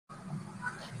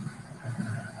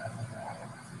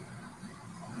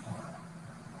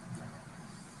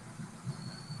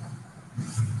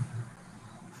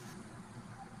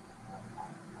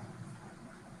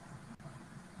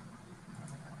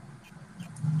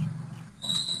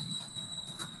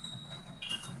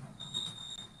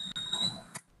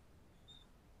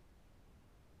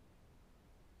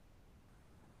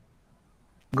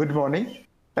Good morning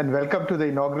and welcome to the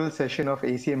inaugural session of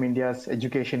ACM India's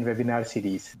education webinar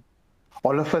series.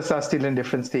 All of us are still in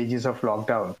different stages of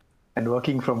lockdown and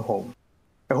working from home.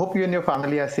 I hope you and your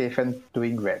family are safe and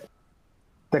doing well.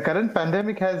 The current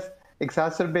pandemic has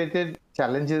exacerbated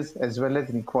challenges as well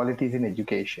as inequalities in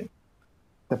education.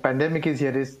 The pandemic is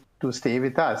here to stay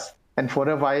with us and for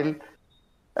a while,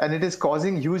 and it is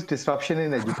causing huge disruption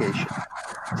in education.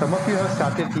 Some of you have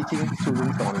started teaching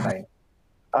students online.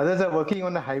 Others are working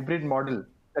on a hybrid model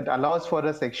that allows for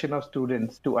a section of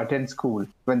students to attend school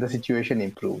when the situation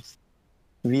improves.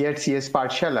 We at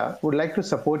CSpathshala would like to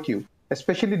support you,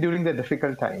 especially during the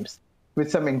difficult times, with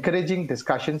some encouraging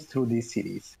discussions through this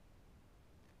series.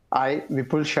 I,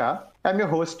 Vipul Shah, am your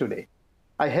host today.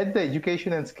 I head the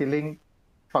education and skilling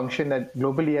function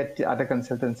globally at Tata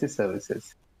Consultancy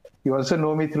Services. You also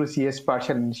know me through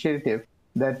CSpathshala initiative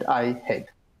that I head.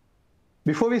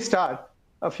 Before we start,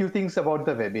 a few things about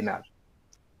the webinar.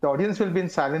 The audience will be in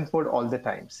silent mode all the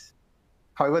times.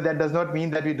 However, that does not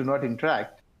mean that we do not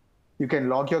interact. You can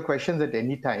log your questions at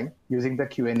any time using the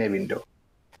Q&A window.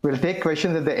 We'll take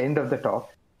questions at the end of the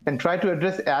talk and try to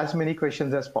address as many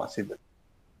questions as possible.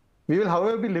 We will,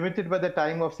 however, be limited by the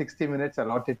time of 60 minutes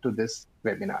allotted to this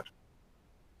webinar.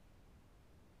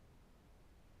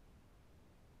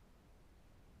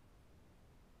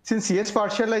 Since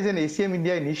CSpathshala is an ACM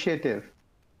India initiative,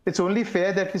 it's only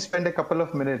fair that we spend a couple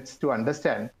of minutes to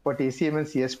understand what ACM and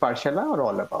CSpathshala are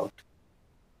all about.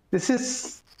 This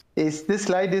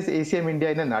slide is ACM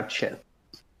India in a nutshell.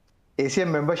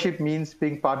 ACM membership means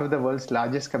being part of the world's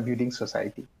largest computing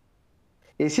society.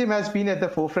 ACM has been at the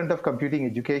forefront of computing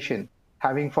education,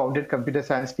 having founded Computer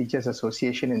Science Teachers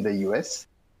Association in the US,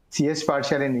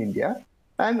 CSpathshala in India,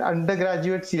 and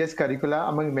undergraduate CS curricula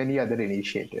among many other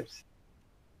initiatives.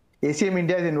 ACM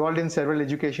India is involved in several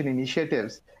education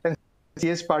initiatives, and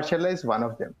CSpathshala is one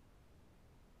of them.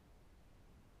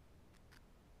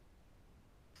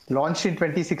 Launched in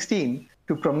 2016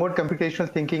 to promote computational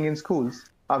thinking in schools,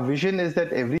 our vision is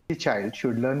that every child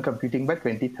should learn computing by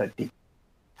 2030.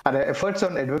 Our efforts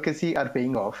on advocacy are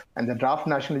paying off, and the draft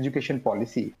National Education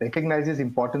Policy recognizes the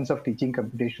importance of teaching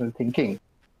computational thinking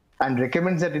and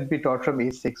recommends that it be taught from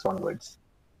age 6 onwards.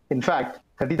 In fact,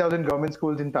 30,000 government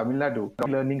schools in Tamil Nadu are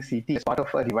learning CT as part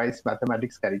of a revised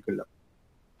mathematics curriculum.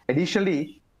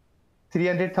 Additionally,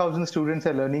 300,000 students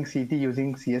are learning CT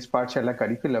using CSpathshala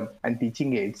curriculum and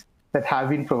teaching aids that have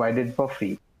been provided for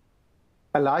free.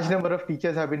 A large number of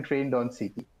teachers have been trained on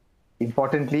CT.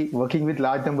 Importantly, working with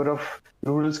large number of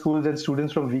rural schools and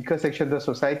students from weaker sections of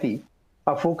society,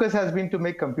 our focus has been to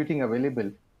make computing available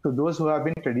to those who have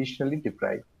been traditionally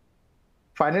deprived.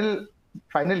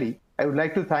 Finally, I would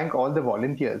like to thank all the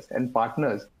volunteers and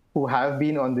partners who have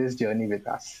been on this journey with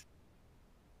us.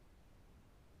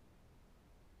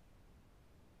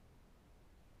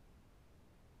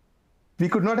 We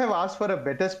could not have asked for a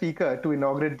better speaker to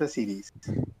inaugurate the series.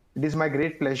 It is my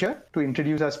great pleasure to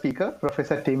introduce our speaker,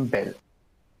 Professor Tim Bell.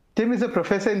 Tim is a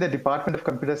professor in the Department of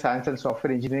Computer Science and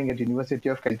Software Engineering at University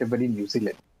of Canterbury, New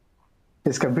Zealand.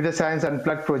 His Computer Science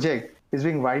Unplugged project is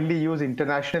being widely used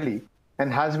internationally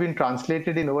and has been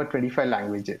translated in over 25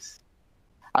 languages.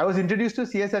 I was introduced to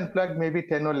CS Unplugged maybe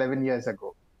 10 or 11 years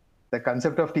ago. The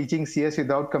concept of teaching CS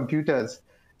without computers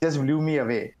just blew me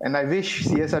away, and I wish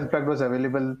CS Unplugged was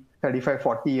available 35,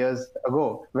 40 years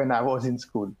ago when I was in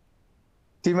school.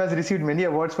 Tim has received many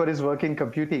awards for his work in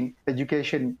computing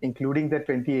education, including the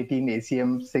 2018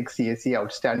 ACM 6 CSE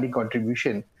Outstanding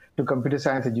Contribution to Computer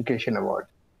Science Education Award.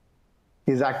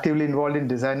 He is actively involved in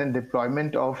design and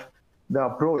deployment of the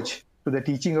approach to the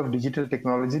teaching of digital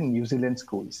technology in New Zealand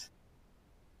schools.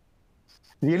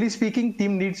 Really speaking,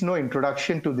 Tim needs no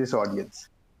introduction to this audience.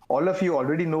 All of you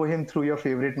already know him through your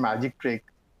favorite magic trick,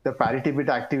 the parity bit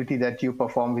activity that you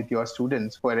perform with your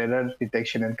students for error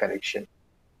detection and correction.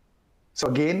 So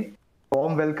again,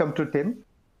 warm welcome to Tim,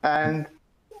 and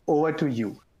over to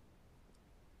you.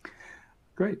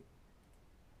 Great.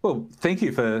 Well, thank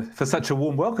you for such a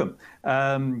warm welcome.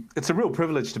 It's a real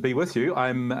privilege to be with you.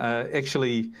 I'm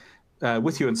actually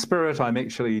with you in spirit. I'm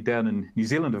actually down in New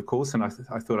Zealand, of course, and I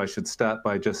thought I should start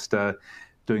by just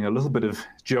doing a little bit of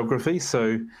geography.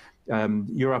 So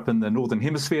you're up in the Northern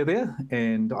Hemisphere there,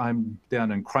 and I'm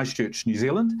down in Christchurch, New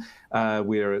Zealand,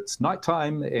 where it's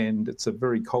nighttime and it's a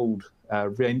very cold,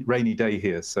 rainy day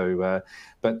here. So,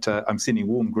 but I'm sending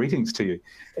warm greetings to you,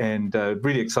 and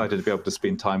really excited to be able to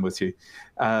spend time with you.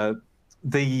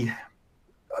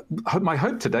 My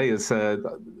hope today is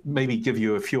maybe give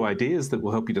you a few ideas that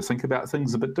will help you to think about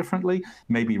things a bit differently,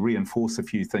 maybe reinforce a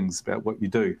few things about what you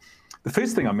do. The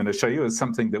first thing I'm going to show you is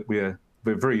something that we're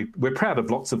we're proud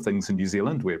of lots of things in New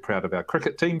Zealand. We're proud of our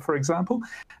cricket team, for example,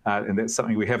 and that's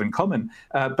something we have in common.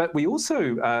 But we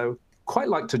also quite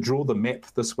like to draw the map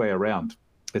this way around.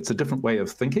 It's a different way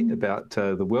of thinking about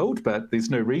the world, but there's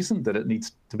no reason that it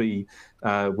needs to be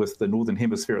with the Northern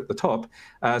Hemisphere at the top.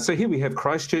 So here we have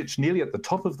Christchurch nearly at the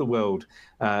top of the world,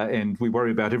 and we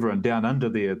worry about everyone down under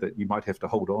there that you might have to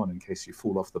hold on in case you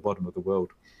fall off the bottom of the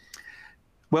world.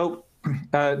 Well,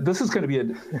 this is going to be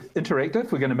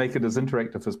interactive. We're going to make it as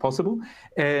interactive as possible.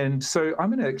 And so I'm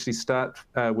going to actually start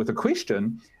with a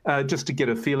question just to get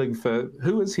a feeling for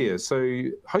who is here. So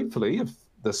hopefully, if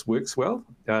this works well,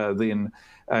 then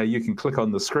you can click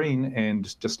on the screen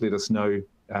and just let us know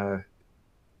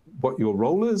what your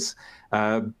role is.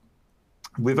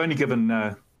 We've only given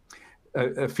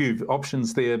a few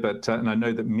options there, but and I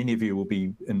know that many of you will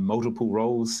be in multiple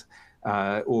roles.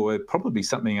 Or probably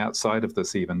something outside of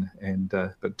this even, and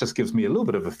but just gives me a little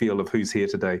bit of a feel of who's here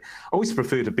today. I always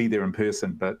prefer to be there in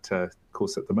person, but of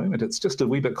course at the moment it's just a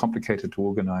wee bit complicated to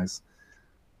organise.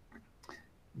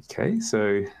 Okay,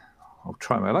 so I'll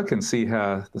try my luck and see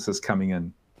how this is coming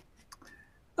in.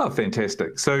 Oh,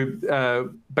 fantastic. So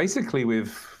basically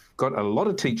we've got a lot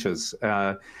of teachers,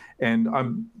 and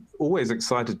I'm always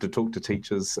excited to talk to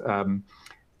teachers.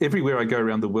 Everywhere I go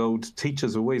around the world,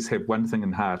 teachers always have one thing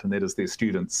in heart, and that is their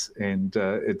students. And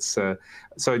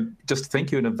so just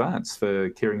thank you in advance for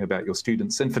caring about your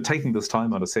students and for taking this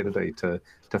time on a Saturday to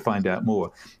find out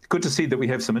more. Good to see that we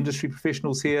have some industry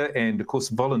professionals here and, of course,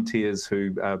 volunteers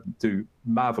who do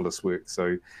marvellous work.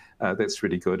 So that's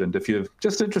really good. And if you're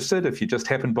just interested, if you just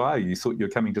happened by, you thought you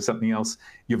were coming to something else,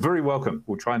 you're very welcome.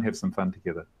 We'll try and have some fun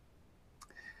together.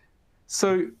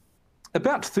 So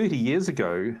about 30 years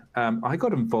ago, I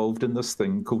got involved in this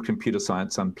thing called Computer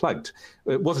Science Unplugged.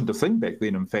 It wasn't a thing back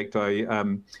then. In fact,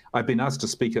 I'd been asked to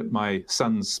speak at my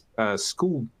son's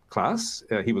school class.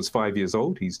 He was 5 years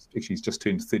old. He's just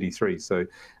turned 33, so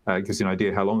it gives you an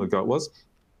idea how long ago it was.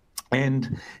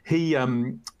 And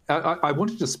I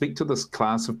wanted to speak to this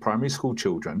class of primary school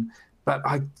children, but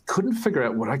I couldn't figure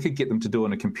out what I could get them to do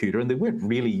on a computer, and there weren't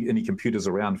really any computers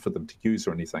around for them to use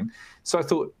or anything. So I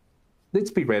thought, let's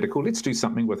be radical, let's do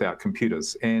something without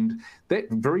computers. And that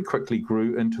very quickly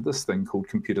grew into this thing called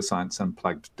Computer Science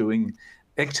Unplugged, doing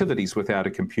activities without a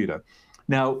computer.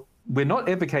 Now, we're not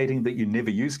advocating that you never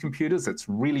use computers. It's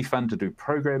really fun to do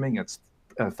programming. It's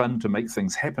fun to make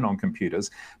things happen on computers.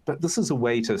 But this is a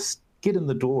way to get in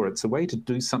the door. It's a way to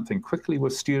do something quickly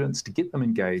with students to get them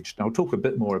engaged. And I'll talk a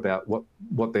bit more about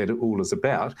what that all is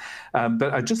about.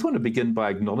 But I just want to begin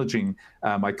by acknowledging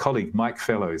my colleague, Mike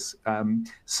Fellows.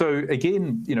 So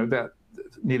again, about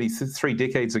nearly 3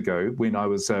 decades ago, when I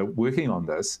was working on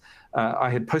this, I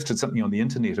had posted something on the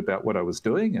internet about what I was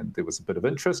doing, and there was a bit of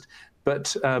interest.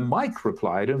 But Mike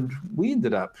replied, and we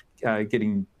ended up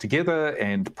getting together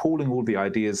and pooling all the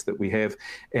ideas that we have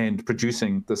and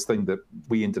producing this thing that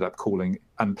we ended up calling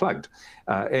Unplugged.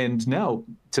 And now,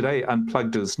 today,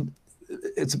 Unplugged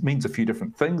it means a few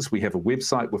different things. We have a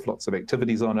website with lots of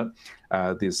activities on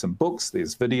it. There's some books,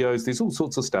 there's videos, there's all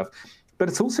sorts of stuff. But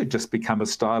it's also just become a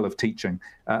style of teaching,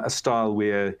 a style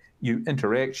where you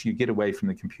interact, you get away from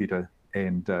the computer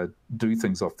and do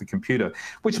things off the computer,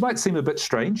 which might seem a bit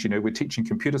strange. We're teaching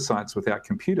computer science without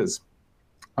computers.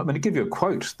 I'm going to give you a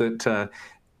quote that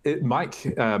Mike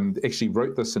actually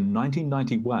wrote this in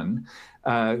 1991,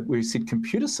 where he said,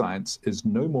 "Computer science is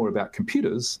no more about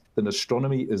computers than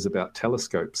astronomy is about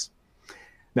telescopes."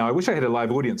 Now, I wish I had a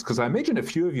live audience, because I imagine a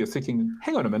few of you are thinking,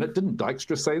 hang on a minute, didn't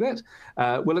Dijkstra say that?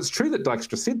 Well, it's true that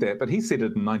Dijkstra said that, but he said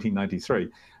it in 1993,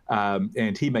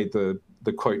 and he made the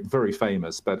quote very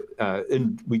famous. But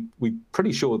we're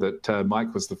pretty sure that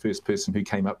Mike was the first person who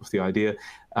came up with the idea.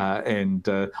 And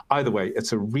either way,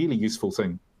 it's a really useful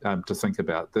thing to think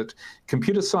about, that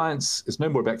computer science is no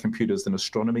more about computers than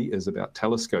astronomy is about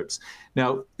telescopes.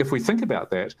 Now, if we think about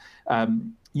that,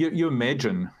 you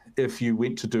imagine if you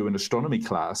went to do an astronomy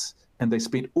class and they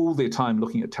spent all their time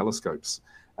looking at telescopes.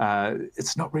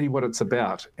 It's not really what it's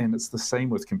about, and it's the same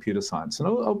with computer science. And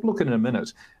I'll look in a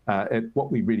minute at what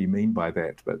we really mean by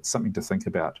that, but something to think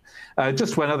about.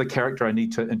 Just one other character I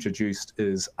need to introduce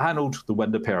is Arnold the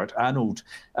Wonder Parrot. Arnold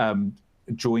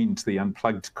joined the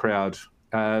Unplugged crowd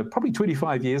probably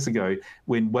 25 years ago,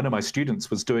 when one of my students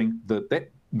was doing that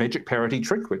magic parrotty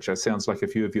trick, which sounds like a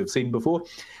few of you have seen before.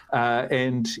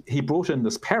 And he brought in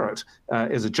this parrot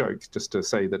as a joke, just to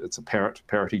say that it's a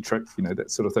parrotty trick,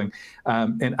 that sort of thing.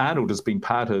 And Arnold has been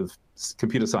part of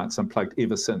Computer Science Unplugged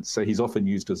ever since. So he's often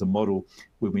used as a model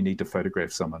when we need to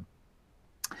photograph someone.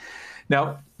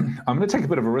 Now, I'm going to take a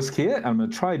bit of a risk here. I'm going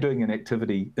to try doing an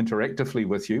activity interactively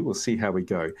with you. We'll see how we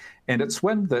go. And it's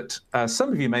one that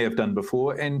some of you may have done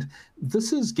before. And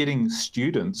this is getting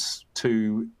students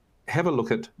to have a look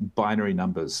at binary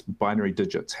numbers, binary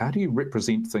digits. How do you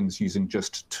represent things using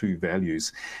just two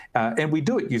values? And we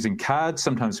do it using cards.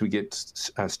 Sometimes we get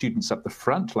students up the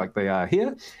front like they are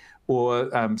here,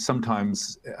 or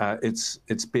sometimes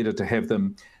it's better to have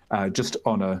them just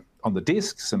on the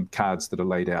desk, some cards that are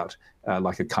laid out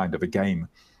like a kind of a game.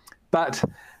 But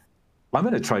I'm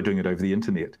going to try doing it over the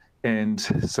internet. And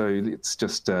so let's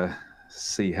just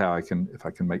see how if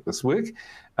I can make this work.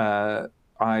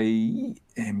 I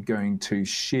am going to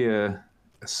share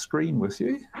a screen with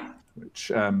you, which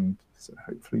so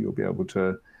hopefully you'll be able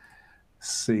to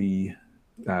see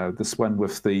this one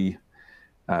with the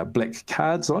black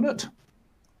cards on it.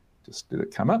 Just let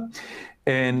it come up,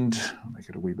 and I'll make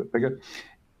it a wee bit bigger.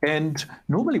 And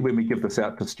normally when we give this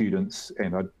out to students,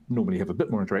 and I normally have a bit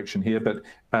more interaction here, but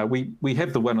we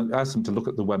have the one, ask them to look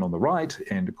at the one on the right,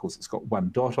 and of course it's got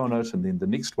one dot on it, and then the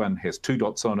next one has two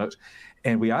dots on it,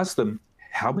 and we ask them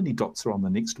how many dots are on the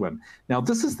next one. Now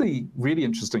this is the really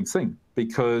interesting thing,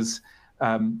 because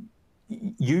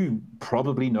you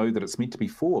probably know that it's meant to be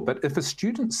 4, but if a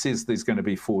student says there's going to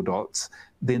be 4 dots,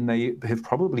 then they have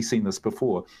probably seen this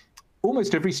before.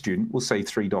 Almost every student will say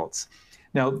 3 dots.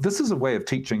 Now, this is a way of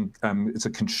teaching, it's a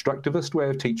constructivist way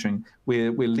of teaching,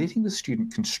 where we're letting the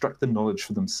student construct the knowledge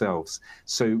for themselves.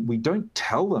 So we don't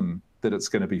tell them that it's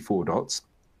going to be 4 dots.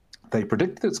 They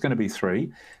predict that it's going to be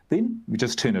 3. Then we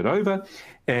just turn it over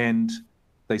and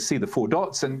they see the 4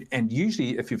 dots. And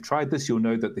usually if you've tried this, you'll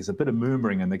know that there's a bit of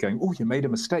murmuring and they're going, oh, you made a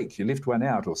mistake. You left one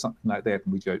out or something like that.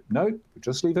 And we go, no, we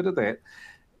just leave it at that.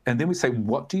 And then we say,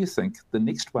 what do you think the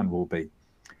next one will be?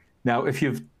 Now, if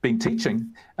you've been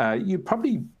teaching, you're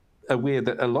probably aware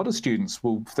that a lot of students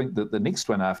will think that the next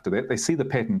one after that, they see the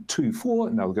pattern 2, 4,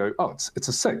 and they'll go, oh, it's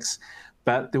a 6.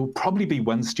 But there will probably be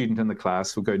one student in the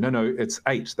class who'll go, no, it's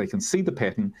 8. They can see the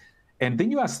pattern. And then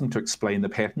you ask them to explain the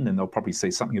pattern, and they'll probably say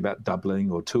something about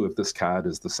doubling, or 2 of this card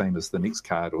is the same as the next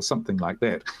card, or something like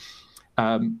that.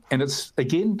 And it's,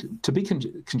 again, to be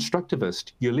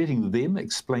constructivist, you're letting them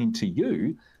explain to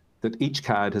you that each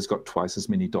card has got twice as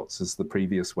many dots as the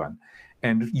previous one.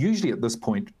 And usually at this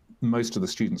point, most of the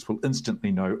students will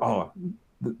instantly know, oh,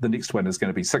 the next one is going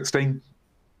to be 16.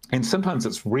 And sometimes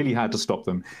it's really hard to stop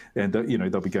them. And,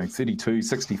 they'll be going 32,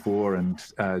 64, and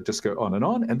just go on.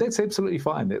 And that's absolutely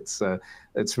fine.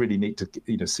 It's really neat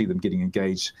to see them getting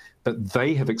engaged. But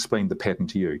they have explained the pattern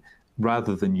to you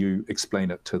rather than you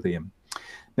explain it to them.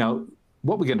 Now,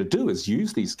 what we're going to do is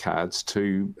use these cards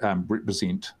to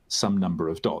represent some number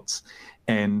of dots.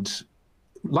 And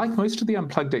like most of the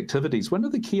unplugged activities, one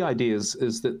of the key ideas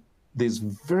is that there's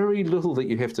very little that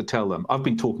you have to tell them. I've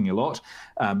been talking a lot,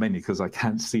 mainly because I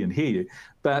can't see and hear you.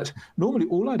 But normally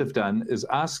all I'd have done is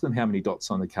ask them how many dots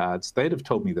on the cards. They'd have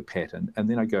told me the pattern. And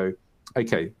then I go,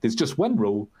 okay, there's just one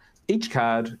rule. Each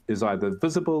card is either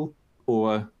visible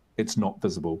or it's not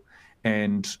visible.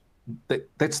 And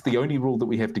that's the only rule that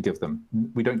we have to give them.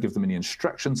 We don't give them any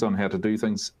instructions on how to do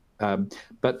things.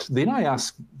 But then I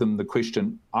ask them the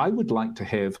question, I would like to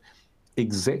have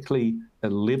exactly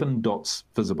 11 dots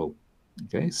visible.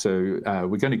 Okay, so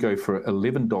we're going to go for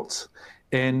 11 dots.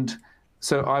 And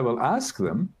so I will ask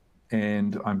them,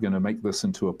 and I'm going to make this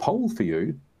into a poll for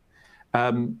you,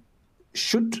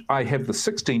 should I have the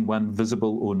 16 one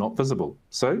visible or not visible?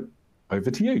 So over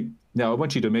to you. Now, I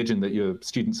want you to imagine that you're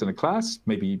students in a class,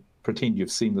 maybe pretend you've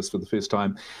seen this for the first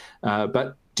time,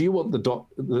 but do you want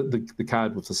the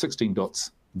card with the 16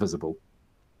 dots visible?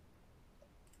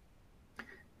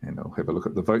 And I'll have a look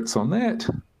at the votes on that.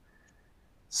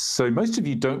 So most of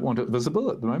you don't want it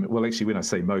visible at the moment. Well, actually, when I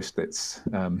say most, that's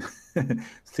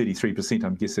 33%.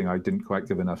 I'm guessing I didn't quite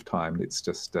give enough time. Let's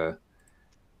just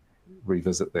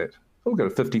revisit that. We'll go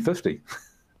to 50-50.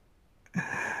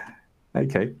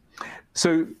 Okay.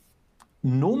 So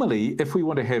normally, if we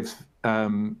want to have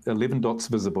 11 dots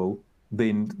visible,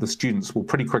 then the students will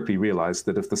pretty quickly realize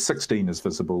that if the 16 is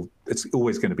visible, it's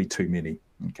always going to be too many.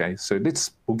 Okay, so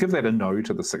we'll give that a no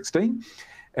to the 16,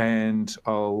 and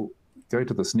I'll go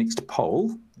to this next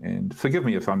poll, and forgive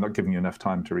me if I'm not giving you enough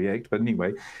time to react, but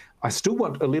anyway, I still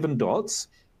want 11 dots.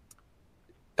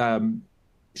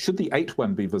 Should the 8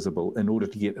 one be visible in order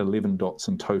to get 11 dots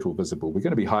in total visible? We're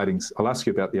going to be hiding, I'll ask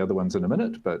you about the other ones in a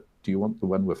minute, but do you want the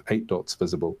one with 8 dots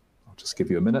visible? I'll just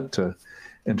give you a minute to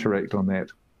interact on that.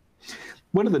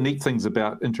 One of the neat things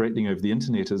about interacting over the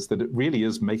internet is that it really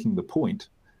is making the point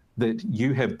that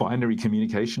you have binary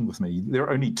communication with me. There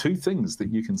are only 2 things that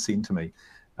you can send to me,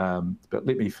 but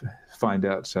let me find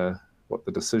out what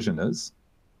the decision is.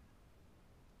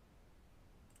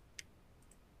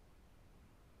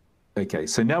 Okay,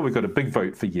 so now we've got a big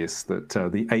vote for yes, that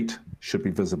the 8 should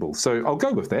be visible. So I'll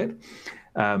go with that.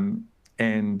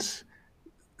 And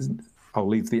I'll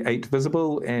leave the 8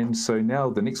 visible. And so now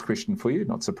the next question for you,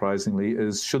 not surprisingly,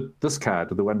 is should this card,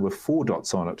 the one with 4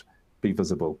 dots on it, be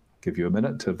visible? Give you a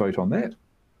minute to vote on that.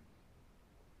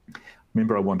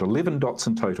 Remember, I want 11 dots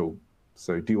in total.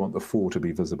 So do you want the 4 to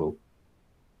be visible?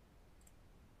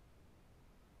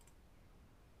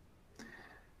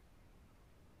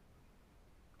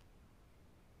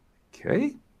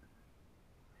 Okay.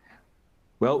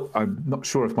 Well, I'm not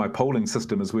sure if my polling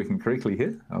system is working correctly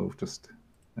here. I'll just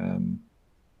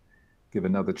give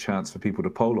another chance for people to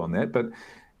poll on that. But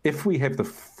if we have the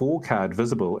 4 card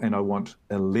visible and I want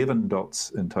 11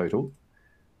 dots in total,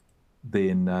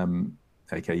 then,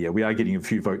 okay, yeah, we are getting a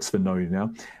few votes for no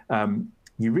now.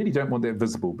 You really don't want that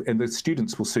visible. And the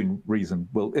students will soon reason,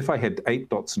 well, if I had 8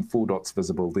 dots and 4 dots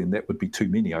visible, then that would be too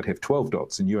many. I'd have 12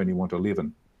 dots and you only want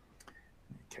 11.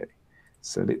 Okay,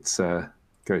 so let's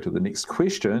go to the next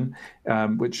question,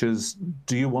 which is,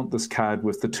 do you want this card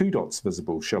with the 2 dots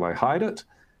visible? Shall I hide it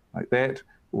like that,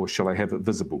 or shall I have it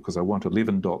visible? Because I want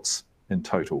 11 dots in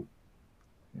total.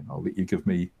 And I'll let you give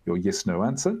me your yes/no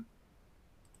answer.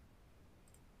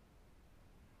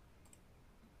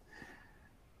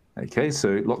 Okay,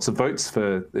 so lots of votes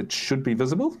for it should be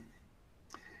visible.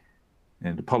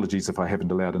 And apologies if I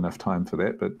haven't allowed enough time for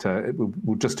that, but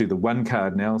we'll just do the 1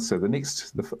 card now. So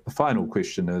the final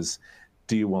question is,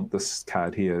 do you want this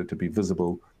card here to be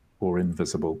visible or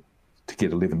invisible to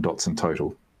get 11 dots in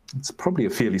total? It's probably a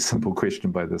fairly simple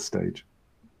question by this stage.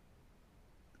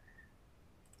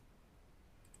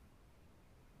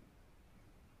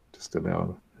 Just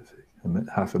allow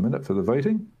half a minute for the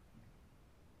voting.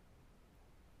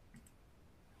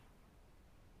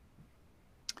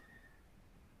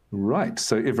 Right,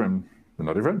 so everyone, well,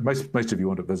 not everyone, most of you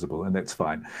want it visible, and that's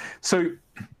fine. So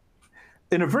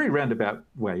in a very roundabout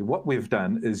way, what we've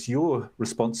done is your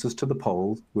responses to the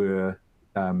poll were,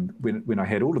 when I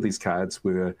had all of these cards,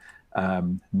 were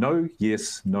no,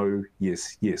 yes, no,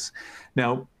 yes, yes.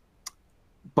 Now,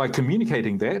 by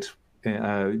communicating that,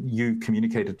 you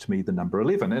communicated to me the number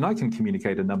 11, and I can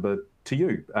communicate a number to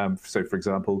you. So, for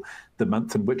example, the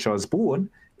month in which I was born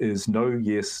is no,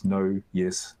 yes, no,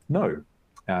 yes, no.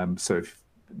 So if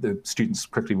the students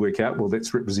quickly work out, well,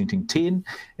 that's representing 10,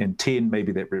 and 10,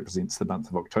 maybe that represents the month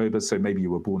of October, so maybe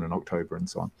you were born in October and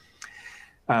so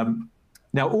on.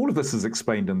 Now, all of this is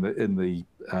explained in the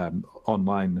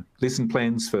online lesson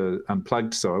plans for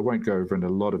Unplugged, so I won't go over in a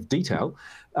lot of detail,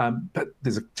 but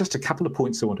there's just a couple of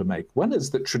points I want to make. One is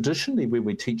that traditionally when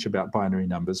we teach about binary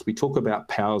numbers, we talk about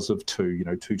powers of 2,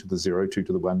 2 to the 0, 2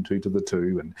 to the 1, 2 to the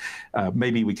 2, and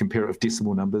maybe we compare it with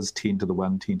decimal numbers, 10 to the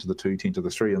 1, 10 to the 2, 10 to the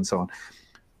 3, and so on.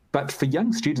 But for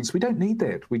young students, we don't need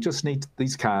that. We just need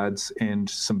these cards and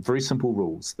some very simple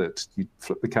rules that you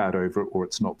flip the card over or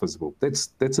it's not visible.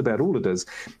 That's about all it is.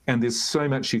 And there's so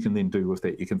much you can then do with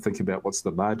that. You can think about what's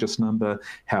the largest number,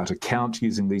 how to count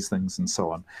using these things, and so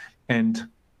on. And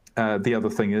the other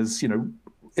thing is,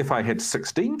 if I had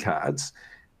 16 cards,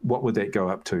 what would that go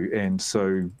up to? And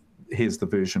so here's the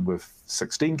version with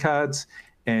 16 cards.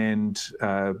 And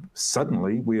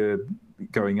suddenly we're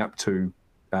going up to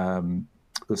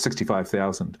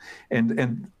 65,000.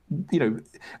 And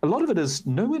a lot of it is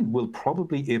no one will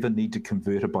probably ever need to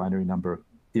convert a binary number,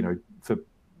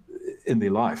 in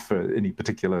their life for any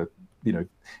particular,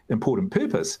 important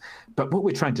purpose. But what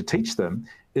we're trying to teach them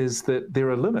is that there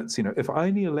are limits. If I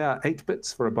only allow 8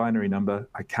 bits for a binary number,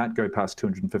 I can't go past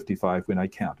 255 when I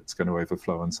count. It's going to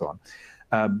overflow and so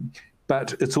on.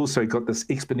 But it's also got this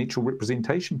exponential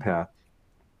representation power.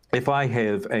 If I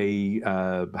have a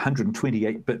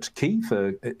 128-bit key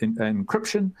for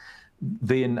encryption,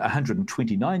 then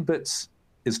 129 bits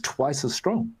is twice as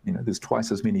strong. There's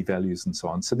twice as many values and so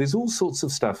on. So there's all sorts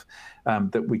of stuff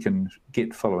that we can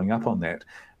get following up on that.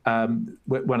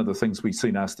 One of the things we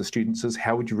soon ask the students is,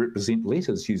 how would you represent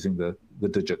letters using the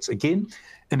digits? Again,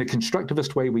 in a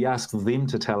constructivist way, we ask them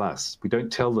to tell us. We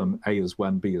don't tell them A is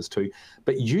 1, B is 2.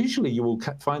 But usually you will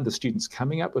find the students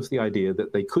coming up with the idea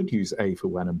that they could use A for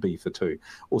 1 and B for 2,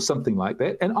 or something like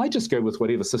that. And I just go with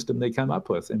whatever system they come up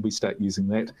with, and we start using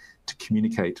that to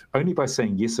communicate, only by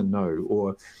saying yes and no.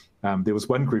 Or there was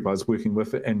one group I was working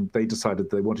with, and they decided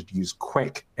they wanted to use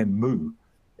quack and moo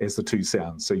as the 2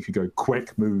 sounds. So you could go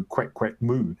quack, moo, quack, quack,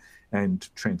 moo, and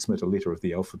transmit a letter of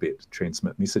the alphabet,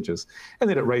 transmit messages. And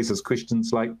then it raises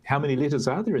questions like, how many letters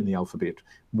are there in the alphabet?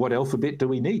 What alphabet do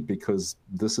we need? Because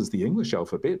this is the English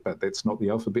alphabet, but that's not the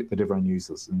alphabet that everyone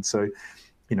uses. And so,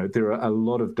 there are a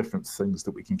lot of different things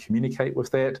that we can communicate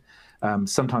with that.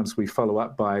 Sometimes we follow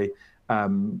up by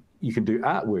You can do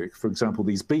artwork. For example,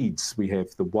 these beads, we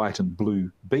have the white and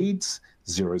blue beads,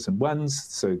 zeros and ones,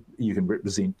 so you can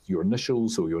represent your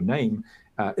initials or your name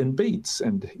in beads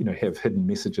and have hidden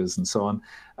messages and so on.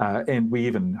 And we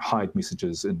even hide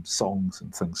messages in songs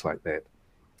and things like that.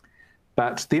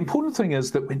 But the important thing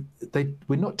is that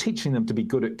we're not teaching them to be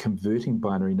good at converting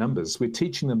binary numbers. We're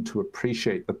teaching them to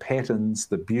appreciate the patterns,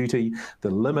 the beauty, the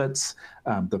limits,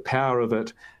 the power of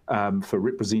it for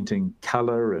representing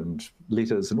color and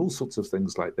letters and all sorts of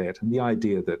things like that. And the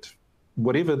idea that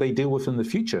whatever they deal with in the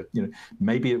future,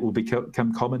 maybe it will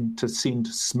become common to send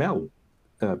smell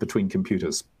between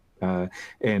computers.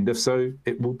 And if so,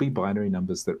 it will be binary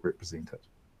numbers that represent it.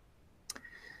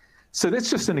 So that's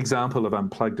just an example of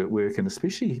Unplugged at work, and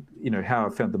especially, how I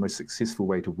found the most successful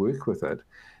way to work with it.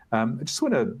 I just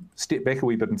want to step back a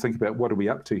wee bit and think about what are we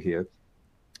up to here.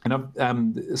 And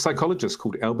a psychologist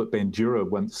called Albert Bandura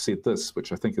once said this,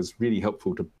 which I think is really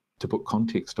helpful to put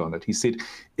context on it. He said,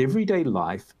 everyday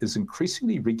life is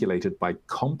increasingly regulated by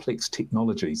complex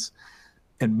technologies,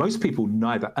 and most people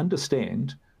neither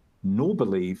understand nor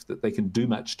believe that they can do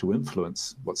much to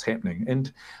influence what's happening.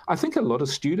 And I think a lot of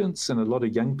students and a lot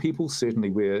of young people, certainly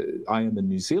where I am in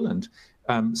New Zealand,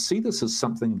 see this as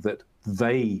something that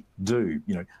they do.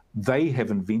 They have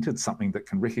invented something that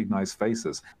can recognize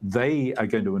faces. They are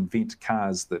going to invent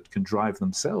cars that can drive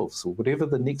themselves, or whatever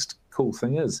the next cool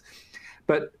thing is.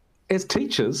 But as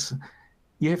teachers,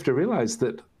 you have to realize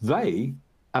that they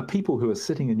are people who are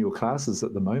sitting in your classes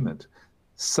at the moment.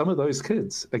 Some of those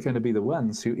kids are going to be the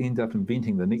ones who end up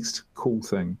inventing the next cool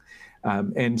thing.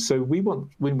 And so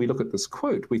when we look at this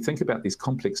quote, we think about these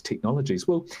complex technologies.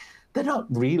 Well, they're not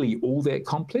really all that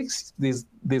complex. There's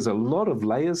a lot of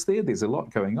layers there. There's a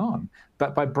lot going on.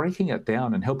 But by breaking it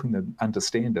down and helping them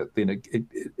understand it, then it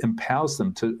empowers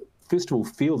them to, first of all,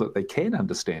 feel that they can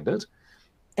understand it,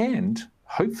 and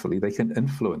hopefully they can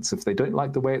influence. If they don't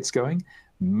like the way it's going,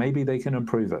 maybe they can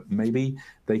improve it. Maybe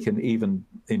they can even,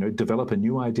 develop a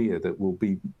new idea that will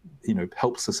be,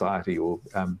 help society, or,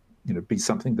 be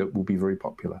something that will be very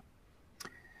popular.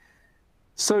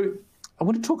 So I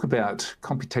want to talk about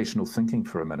computational thinking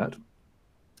for a minute,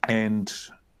 and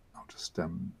I'll just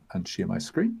unshare my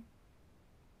screen.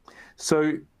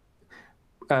 So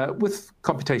with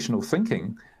computational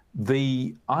thinking,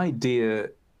 the idea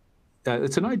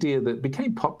it's an idea that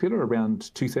became popular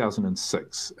around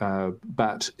 2006,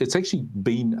 but it's actually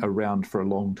been around for a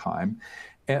long time.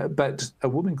 But a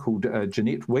woman called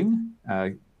Jeanette Wing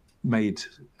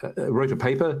wrote a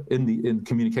paper in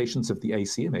Communications of the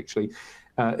ACM, actually,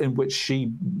 in which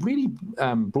she really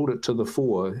brought it to the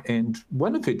fore. And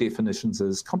one of her definitions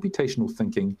is computational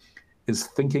thinking is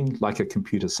thinking like a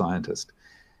computer scientist.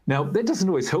 Now, that doesn't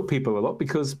always help people a lot,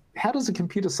 because how does a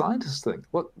computer scientist think?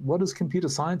 What is computer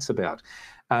science about?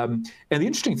 And the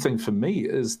interesting thing for me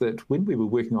is that when we were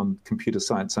working on Computer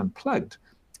Science Unplugged,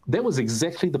 that was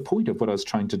exactly the point of what I was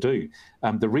trying to do.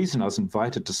 The reason I was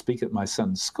invited to speak at my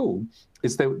son's school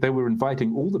is that they were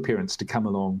inviting all the parents to come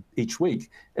along each week,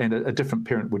 and a different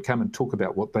parent would come and talk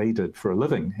about what they did for a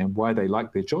living and why they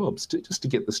liked their jobs, just to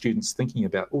get the students thinking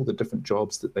about all the different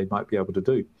jobs that they might be able to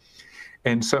do.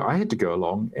 And so I had to go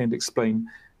along and explain,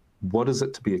 what is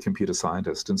it to be a computer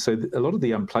scientist? And so a lot of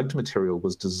the Unplugged material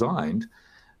was designed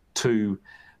to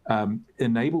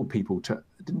enable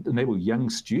young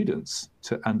students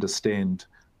to understand,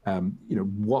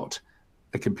 what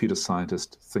a computer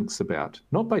scientist thinks about,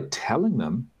 not by telling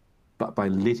them, but by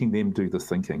letting them do the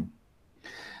thinking.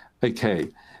 Okay,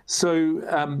 so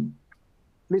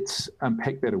let's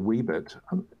unpack that a wee bit.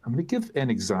 I'm going to give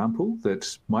an example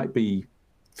that might be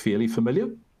fairly familiar,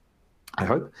 I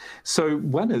hope. So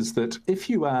one is that if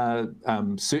you are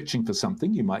searching for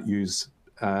something, you might use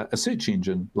a search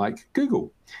engine like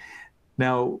Google.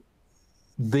 Now,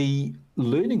 the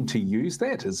learning to use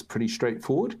that is pretty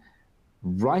straightforward.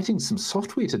 Writing some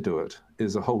software to do it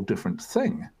is a whole different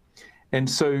thing. And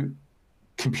so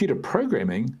computer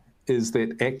programming is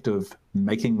that act of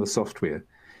making the software.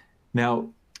 Now,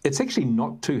 it's actually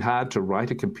not too hard to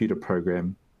write a computer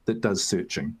program that does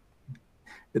searching.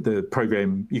 The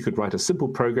program, you could write a simple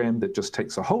program that just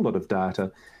takes a whole lot of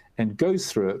data and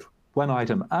goes through it one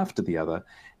item after the other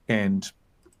and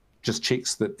just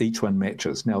checks that each one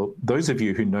matches. Now, those of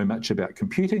you who know much about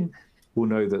computing will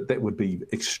know that that would be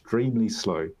extremely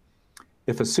slow.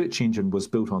 If a search engine was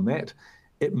built on that,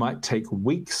 it might take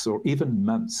weeks or even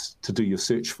months to do your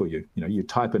search for you. You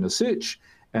type in a search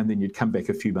and then you'd come back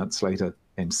a few months later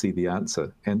and see the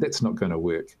answer, and that's not going to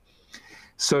work.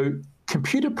 So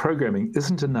computer programming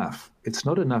isn't enough. It's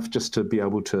not enough just to be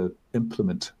able to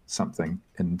implement something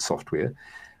in software.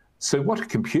 So what a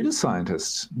computer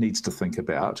scientist needs to think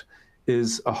about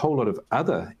is a whole lot of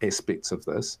other aspects of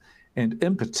this. And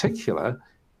in particular,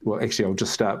 well, actually, I'll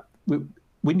just start.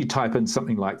 When you type in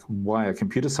something like "why are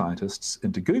computer scientists"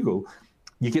 into Google,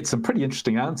 you get some pretty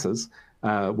interesting answers.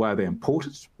 Why are they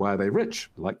important? Why are they rich?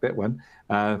 Like that one.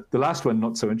 The last one,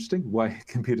 not so interesting. Why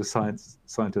computer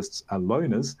scientists are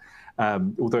loners.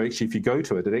 Although actually, if you go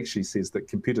to it, it actually says that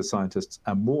computer scientists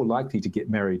are more likely to get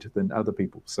married than other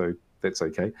people. So that's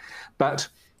okay. But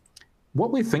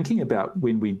what we're thinking about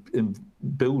when we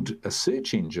build a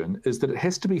search engine is that it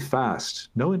has to be fast.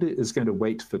 No one is going to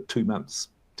wait for 2 months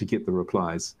to get the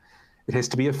replies. It has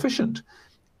to be efficient.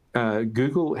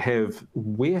 Google have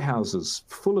warehouses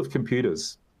full of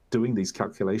computers doing these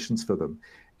calculations for them.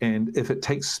 And if it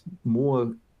takes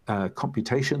more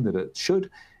computation than it should,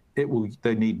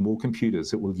 they need more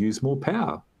computers. It will use more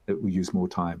power. It will use more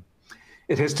time.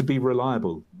 It has to be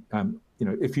reliable.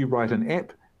 If you write an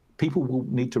app, people will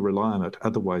need to rely on it.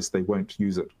 Otherwise, they won't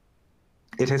use it.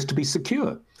 It has to be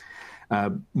secure.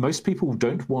 Most people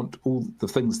don't want all the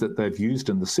things that they've used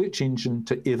in the search engine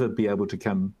to ever be able to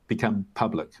become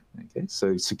public. Okay?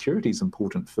 So security is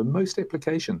important for most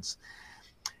applications.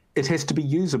 It has to be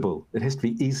usable. It has to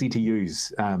be easy to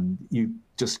use. You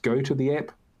just go to the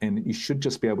app and you should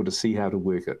just be able to see how to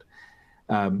work it.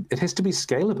 It has to be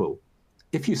scalable.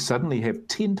 If you suddenly have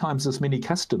 10 times as many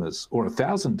customers or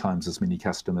 1,000 times as many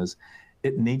customers,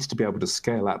 it needs to be able to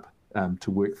scale up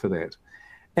to work for that.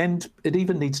 And it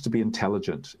even needs to be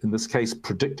intelligent. In this case,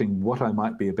 predicting what I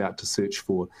might be about to search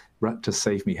for to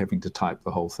save me having to type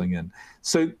the whole thing in.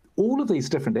 So all of these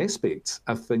different aspects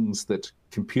are things that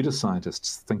computer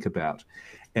scientists think about.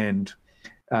 And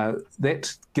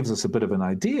that gives us a bit of an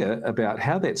idea about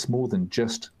how that's more than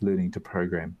just learning to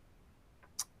program.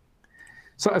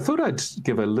 So I thought I'd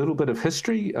give a little bit of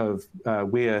history of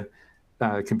where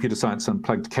Computer Science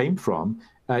Unplugged came from,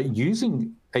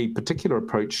 using a particular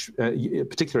approach, a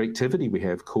particular activity we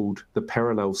have called the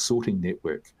parallel sorting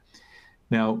network.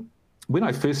 Now, when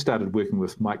I first started working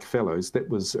with Mike Fellows, that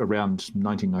was around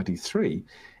 1993,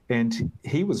 and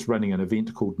he was running an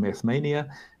event called Mathmania,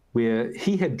 where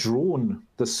he had drawn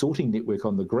the sorting network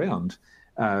on the ground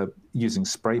using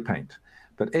spray paint.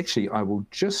 But actually, I will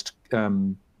just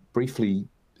briefly,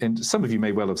 and some of you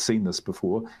may well have seen this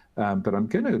before, but I'm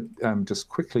going to just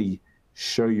quickly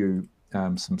show you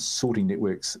some sorting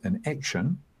networks in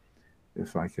action,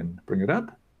 if I can bring it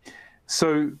up.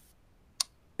 So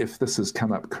if this has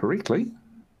come up correctly,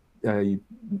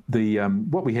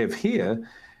 what we have here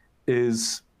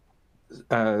is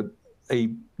a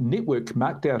network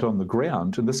marked out on the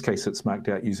ground. In this case, it's marked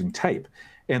out using tape.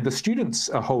 And the students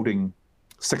are holding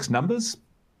 6 numbers.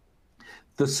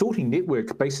 The sorting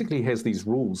network basically has these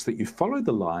rules that you follow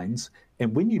the lines,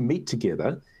 and when you meet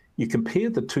together, you compare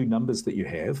the 2 numbers that you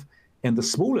have, and the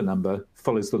smaller number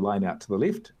follows the line out to the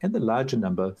left, and the larger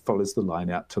number follows the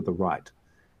line out to the right.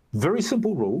 Very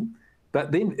simple rule,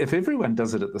 but then if everyone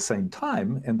does it at the same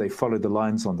time and they follow the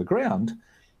lines on the ground,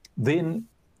 then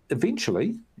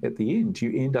eventually, at the end,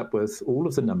 you end up with all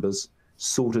of the numbers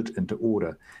sorted into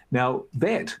order. Now,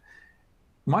 that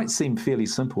might seem fairly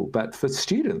simple, but for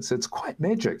students, it's quite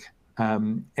magic.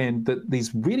 And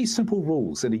these really simple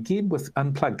rules, and again, with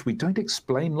Unplugged, we don't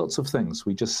explain lots of things.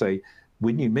 We just say,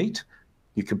 when you meet,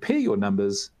 you compare your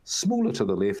numbers, smaller to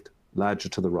the left, larger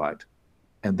to the right,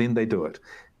 and then they do it.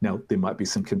 Now, there might be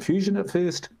some confusion at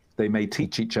first. They may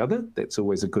teach each other. That's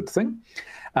always a good thing.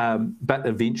 But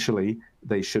eventually,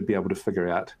 they should be able to figure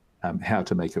out how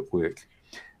to make it work.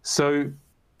 So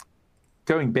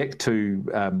going back to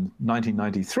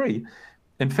 1993,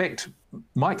 in fact,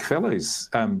 Mike Fellows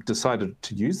decided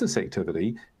to use this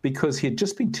activity because he had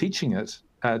just been teaching it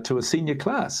to a senior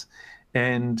class.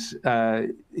 And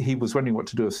he was wondering what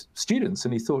to do with students.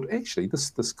 And he thought, actually,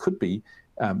 this could be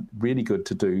really good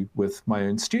to do with my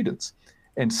own students.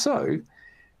 And so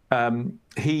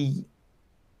he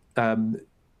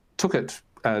took it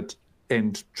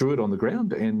and drew it on the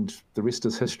ground, and the rest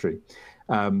is history.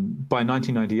 By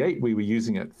 1998, we were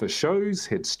using it for shows,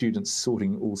 had students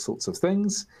sorting all sorts of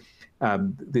things.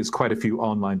 There's quite a few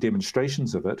online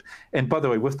demonstrations of it. And by the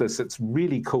way, with this, it's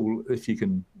really cool if you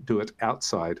can do it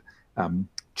outside.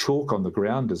 Chalk on the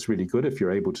ground is really good if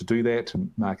you're able to do that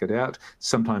and mark it out.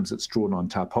 Sometimes it's drawn on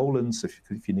tarpaulins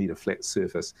if you need a flat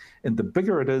surface. And the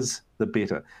bigger it is, the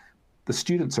better. The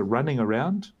students are running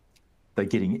around, they're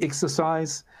getting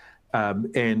exercise,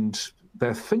 and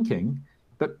they're thinking,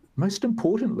 but most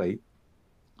importantly,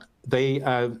 they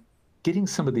are getting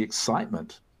some of the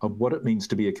excitement of what it means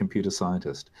to be a computer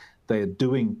scientist. They are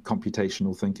doing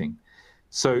computational thinking.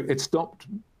 So it's not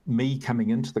me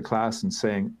coming into the class and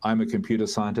saying, I'm a computer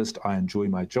scientist, I enjoy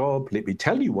my job, let me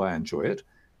tell you why I enjoy it.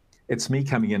 It's me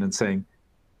coming in and saying,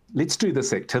 let's do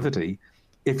this activity.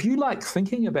 If you like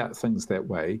thinking about things that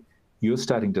way, you're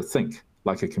starting to think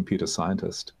like a computer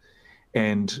scientist.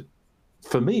 And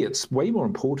for me, it's way more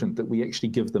important that we actually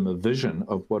give them a vision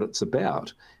of what it's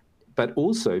about. But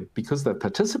also, because they've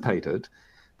participated,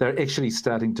 they're actually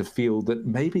starting to feel that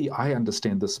maybe I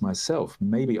understand this myself.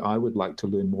 Maybe I would like to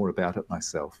learn more about it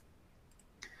myself.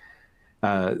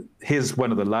 Here's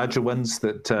one of the larger ones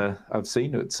that I've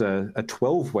seen. It's a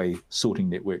 12-way sorting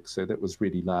network, so that was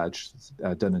really large,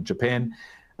 done in Japan.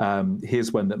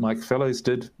 Here's one that Mike Fellows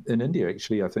did in India,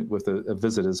 actually, I think with a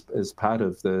visit as part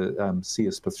of the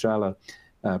CSpathshala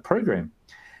program.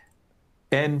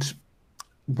 And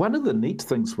one of the neat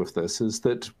things with this is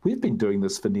that we've been doing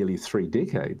this for nearly 3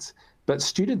 decades, but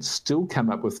students still come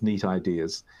up with neat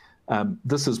ideas.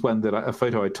 This is one that a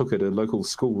photo I took at a local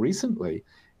school recently,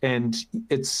 and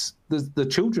it's the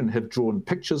children have drawn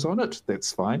pictures on it.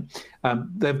 That's fine.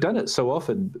 They've done it so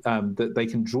often that they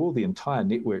can draw the entire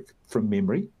network from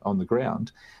memory on the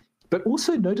ground, but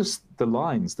also notice the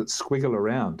lines that squiggle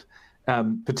around,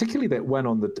 particularly that one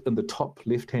on the top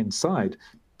left-hand side,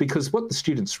 because what the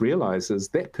students realize is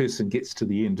that person gets to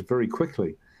the end very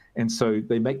quickly. And so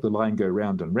they make the line go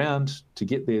round and round to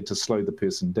get there to slow the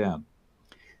person down.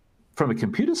 From a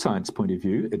computer science point of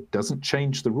view, it doesn't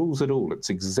change the rules at all.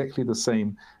 It's exactly the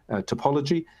same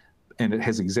topology, and it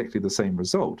has exactly the same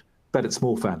result, but it's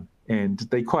more fun. And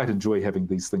they quite enjoy having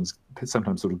these things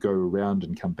sometimes sort of go around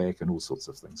and come back and all sorts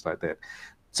of things like that.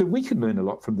 So we can learn a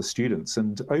lot from the students.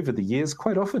 And over the years,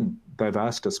 quite often they've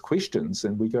asked us questions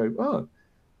and we go, oh,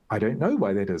 I don't know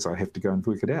why that is. I have to go and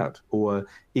work it out. Or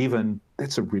even,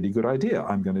 that's a really good idea.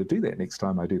 I'm going to do that next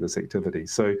time I do this activity.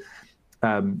 So,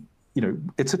 you know,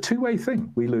 it's a two-way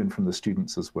thing. We learn from the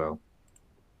students as well.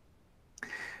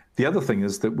 The other thing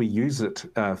is that we use it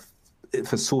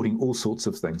for sorting all sorts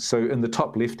of things. So in the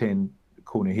top left-hand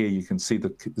corner here, you can see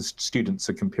the students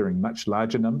are comparing much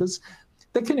larger numbers.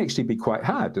 That can actually be quite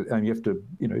hard. You have to,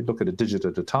 you know, look at a digit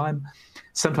at a time.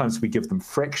 Sometimes we give them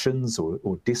fractions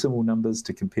or decimal numbers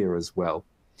to compare as well.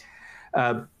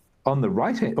 On the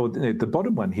right hand, or the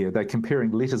bottom one here, they're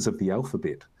comparing letters of the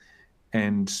alphabet.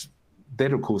 And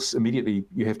that, of course, immediately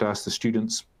you have to ask the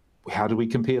students, how do we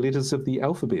compare letters of the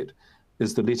alphabet?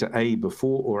 Is the letter A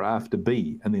before or after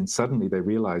B? And then suddenly they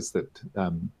realize that,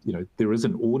 you know, there is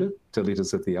an order to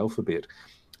letters of the alphabet.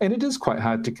 And it is quite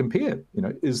hard to compare. You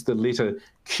know, is the letter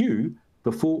Q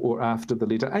before or after the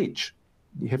letter H?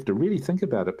 You have to really think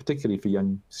about it, particularly for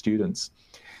young students.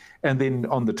 And then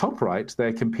on the top right,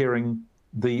 they're comparing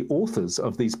the authors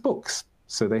of these books.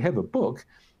 So they have a book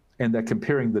and they're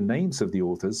comparing the names of the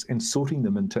authors and sorting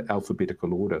them into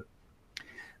alphabetical order.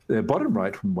 The bottom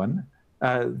right one,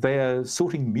 they are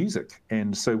sorting music.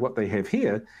 And so what they have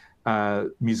here are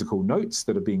musical notes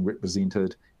that are being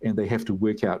represented, and they have to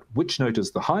work out which note is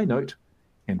the high note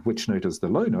and which note is the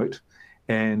low note.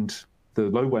 And the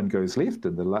low one goes left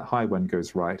and the high one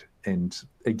goes right. And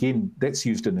again, that's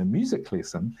used in a music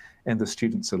lesson, and the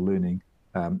students are learning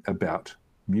about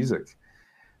music.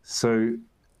 So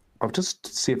I'll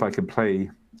just see if I can play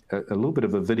a little bit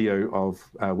of a video of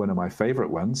one of my favorite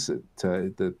ones.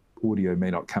 The audio may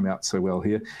not come out so well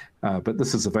here, but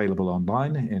this is available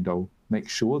online, and I'll make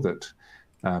sure that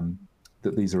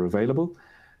that these are available.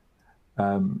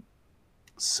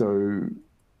 So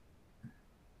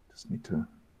just need to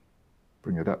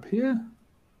bring it up here.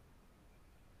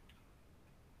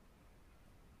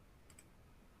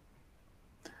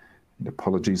 And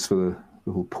apologies for the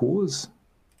little pause.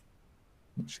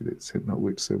 Actually, that's not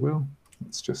worked so well.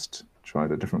 Let's just try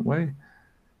it a different way.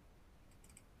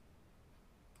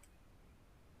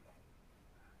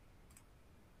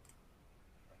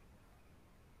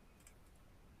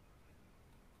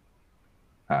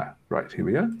 Right, here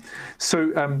we are.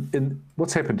 So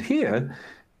what's happened here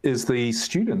is the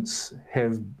students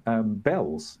have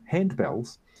bells, hand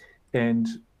bells, and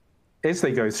as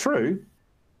they go through,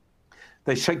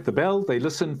 they shake the bell, they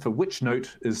listen for which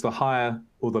note is the higher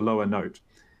or the lower note.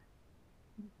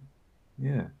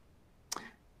 Yeah,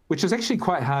 which is actually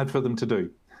quite hard for them to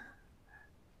do.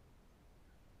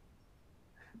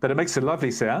 But it makes a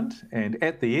lovely sound, and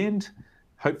at the end,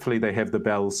 hopefully they have the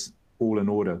bells all in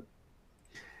order.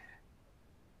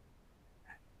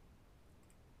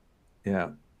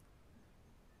 Yeah.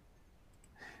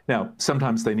 Now,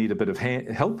 sometimes they need a bit of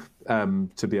help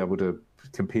to be able to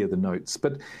compare the notes,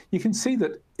 but you can see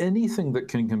that anything that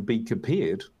can be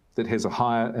compared that has a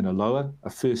higher and a lower,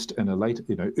 a first and a later,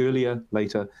 you know, earlier,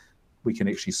 later, we can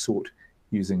actually sort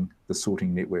using the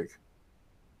sorting network.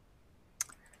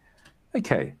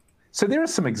 Okay, so there are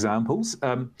some examples.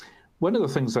 One of the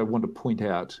things I want to point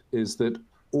out is that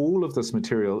all of this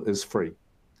material is free.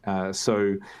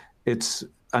 So it's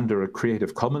under a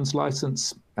Creative Commons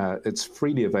license. It's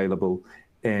freely available,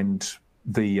 and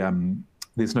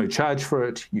there's no charge for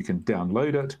it. You can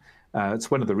download it.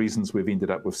 It's one of the reasons we've ended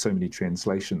up with so many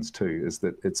translations too, is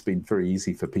that it's been very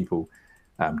easy for people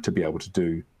to be able to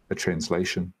do a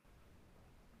translation.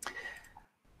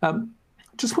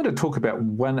 Just want to talk about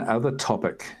one other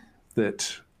topic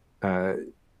that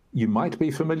you might be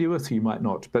familiar with, you might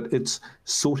not, but it's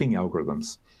sorting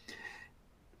algorithms.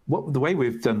 The way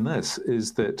we've done this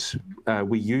is that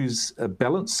we use a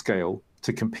balance scale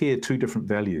to compare two different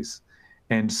values.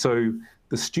 And so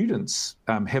the students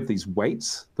have these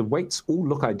weights. The weights all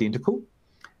look identical,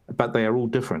 but they are all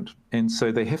different. And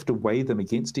so they have to weigh them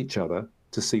against each other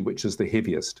to see which is the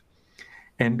heaviest.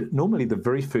 And normally the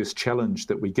very first challenge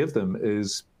that we give them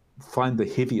is find the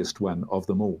heaviest one of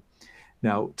them all.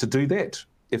 Now, to do that,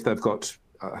 if they've got,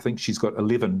 I think she's got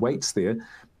 11 weights there,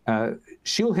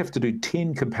 she'll have to do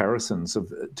 10 comparisons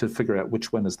to figure out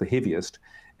which one is the heaviest.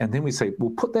 And then we say,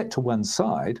 well, put that to one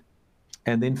side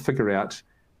and then figure out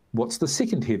what's the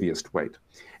second heaviest weight.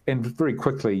 And very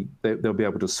quickly, they'll be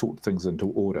able to sort things into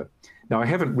order. Now, I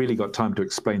haven't really got time to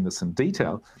explain this in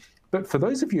detail, but for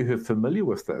those of you who are familiar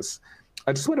with this,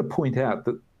 I just want to point out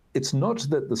that it's not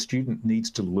that the student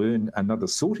needs to learn another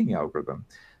sorting algorithm,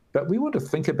 but we want to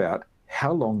think about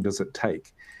how long does it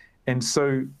take. And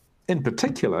so, in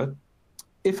particular,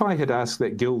 if I had asked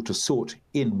that girl to sort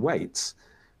n weights,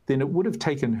 then it would have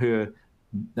taken her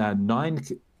 9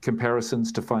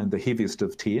 comparisons to find the heaviest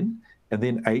of 10, and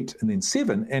then 8, and then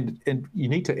 7, and you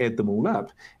need to add them all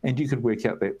up, and you could work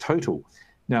out that total.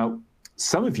 Now,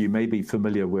 some of you may be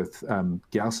familiar with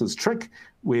Gauss's trick,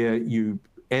 where you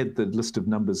add the list of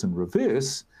numbers in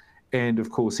reverse, and of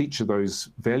course each of those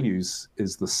values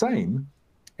is the same,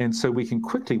 and so we can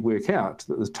quickly work out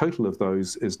that the total of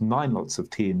those is 9 lots of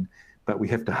 10, but we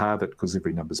have to halve it because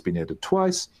every number's been added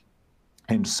twice,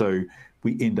 and so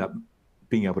we end up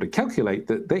being able to calculate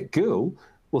that that girl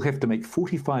will have to make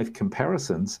 45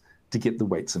 comparisons to get the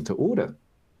weights into order.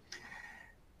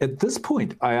 At this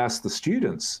point, I ask the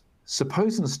students,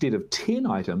 suppose instead of 10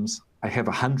 items, I have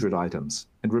 100 items.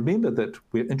 And remember that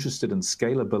we're interested in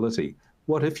scalability.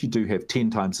 What if you do have 10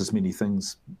 times as many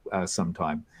things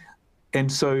sometime?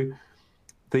 And so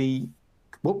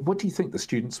what do you think the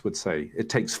students would say? It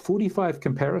takes 45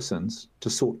 comparisons to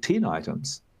sort 10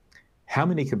 items. How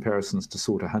many comparisons to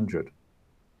sort 100?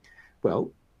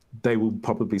 Well, they will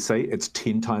probably say it's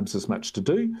 10 times as much to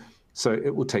do, so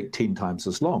it will take 10 times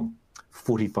as long,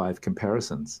 45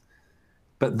 comparisons.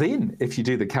 But then if you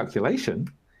do the calculation,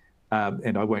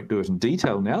 and I won't do it in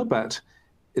detail now, but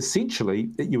essentially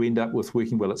you end up with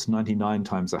working, well, it's 99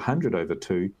 times 100 over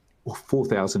 2, or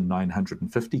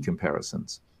 4,950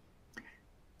 comparisons.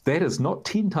 That is not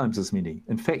 10 times as many.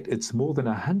 In fact, it's more than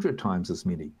 100 times as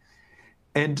many.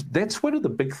 And that's one of the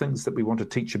big things that we want to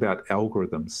teach about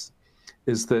algorithms,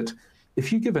 is that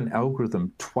if you give an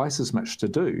algorithm twice as much to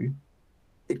do,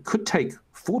 it could take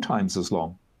 4 times as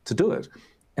long to do it.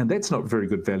 And that's not very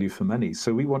good value for money.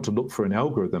 So we want to look for an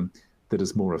algorithm that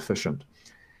is more efficient.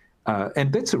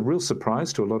 And that's a real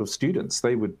surprise to a lot of students.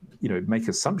 They would, make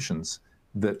assumptions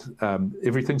that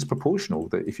everything's proportional,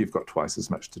 that if you've got twice as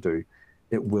much to do,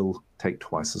 it will take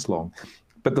twice as long.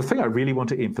 But the thing I really want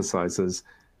to emphasize is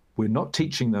we're not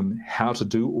teaching them how to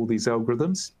do all these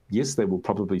algorithms. Yes, they will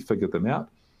probably figure them out,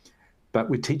 but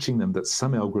we're teaching them that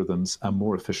some algorithms are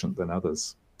more efficient than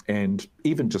others, and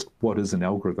even just what is an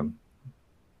algorithm.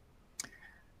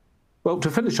 Well,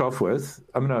 to finish off with,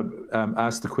 I'm going to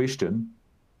ask the question,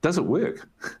 does it work?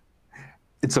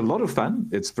 It's a lot of fun.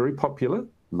 It's very popular.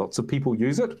 Lots of people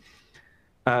use it.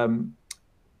 And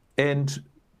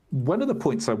one of the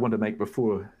points I want to make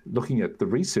before looking at the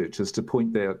research is to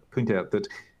point out that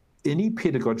any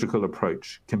pedagogical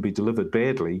approach can be delivered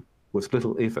badly with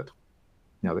little effort.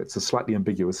 Now, that's a slightly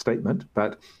ambiguous statement,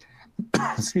 but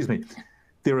excuse me,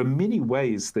 there are many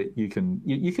ways that you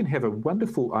can have a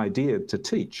wonderful idea to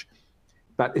teach,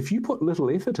 but if you put little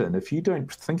effort in, if you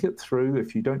don't think it through,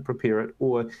 if you don't prepare it,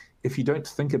 or if you don't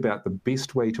think about the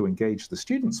best way to engage the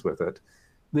students with it,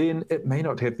 then it may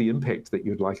not have the impact that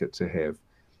you'd like it to have.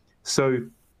 So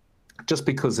just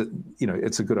because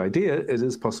it's a good idea, it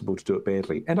is possible to do it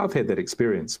badly. And I've had that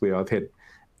experience where I've had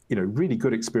really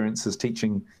good experiences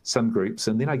teaching some groups,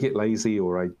 and then I get lazy,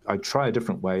 or I try a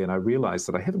different way, and I realize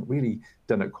that I haven't really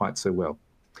done it quite so well.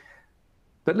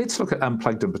 But let's look at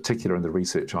Unplugged in particular and the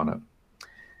research on it.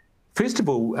 First of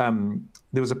all,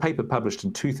 there was a paper published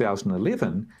in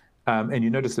 2011, and you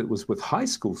notice it was with high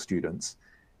school students,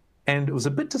 and it was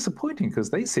a bit disappointing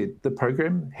because they said the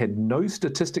program had no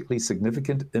statistically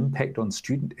significant impact on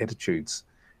student attitudes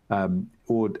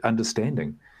or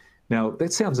understanding. Now,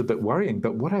 that sounds a bit worrying,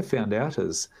 but what I found out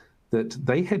is that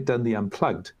they had done the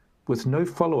Unplugged with no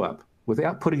follow-up,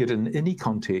 without putting it in any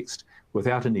context,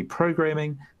 without any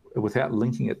programming, without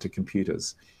linking it to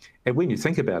computers. And when you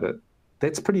think about it,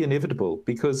 that's pretty inevitable,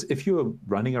 because if you're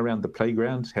running around the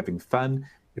playground, having fun,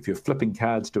 if you're flipping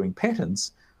cards, doing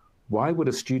patterns, why would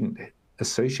a student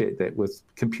associate that with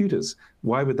computers?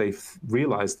 Why would they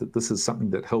realize that this is something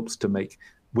that helps to make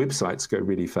websites go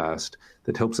really fast,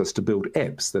 that helps us to build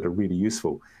apps that are really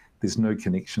useful? There's no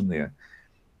connection there.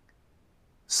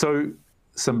 So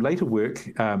some later work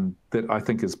that I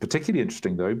think is particularly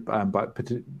interesting, though,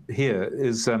 but here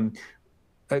is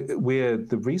where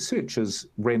the researchers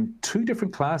ran two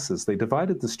different classes. They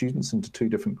divided the students into two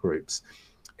different groups.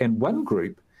 And one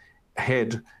group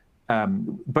had,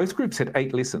 both groups had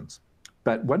 8 lessons,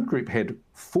 but one group had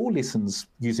 4 lessons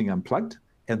using Unplugged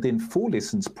and then 4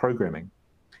 lessons programming.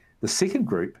 The second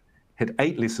group had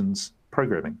 8 lessons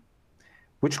programming.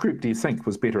 Which group do you think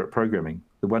was better at programming?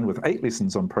 The one with 8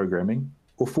 lessons on programming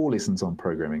or 4 lessons on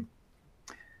programming?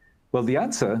 Well, the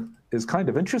answer is kind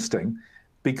of interesting,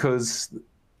 because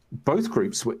both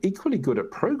groups were equally good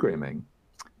at programming,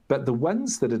 but the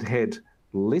ones that had had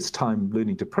less time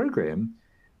learning to program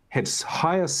had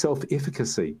higher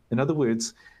self-efficacy. In other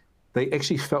words, they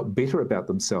actually felt better about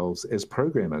themselves as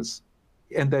programmers.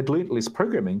 And they'd learned less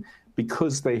programming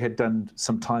because they had done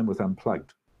some time with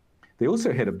Unplugged. They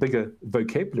also had a bigger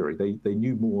vocabulary. They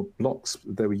knew more blocks.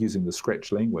 They were using the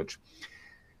Scratch language.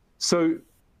 So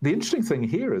the interesting thing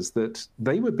here is that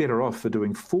they were better off for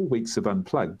doing 4 weeks of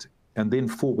Unplugged and then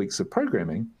 4 weeks of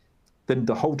programming than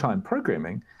the whole time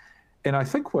programming. And I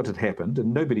think what had happened,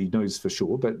 and nobody knows for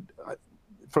sure, but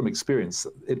from experience,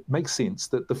 it makes sense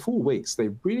that the 4 weeks, they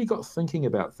really got thinking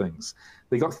about things.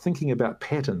 They got thinking about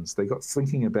patterns. They got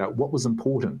thinking about what was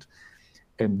important.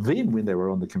 And then when they were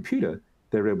on the computer,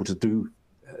 they were able to do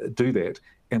that,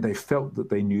 and they felt that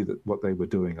they knew that what they were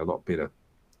doing a lot better.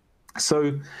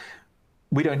 So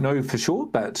we don't know for sure,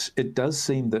 but it does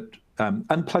seem that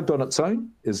Unplugged on its own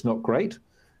is not great.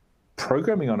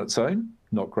 Programming on its own,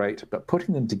 not great, but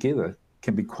putting them together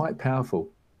can be quite powerful.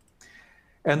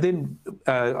 And then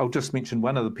I'll just mention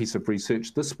one other piece of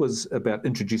research. This was about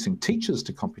introducing teachers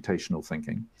to computational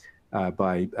thinking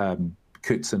by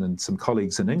Kurtzon and some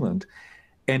colleagues in England.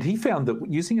 And he found that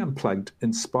using Unplugged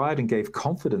inspired and gave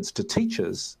confidence to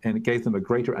teachers, and it gave them a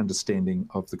greater understanding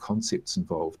of the concepts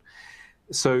involved.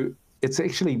 So it's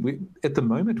actually, at the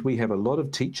moment, we have a lot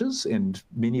of teachers, and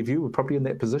many of you are probably in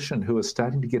that position, who are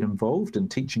starting to get involved in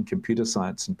teaching computer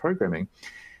science and programming.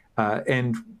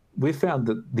 And we've found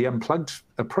that the Unplugged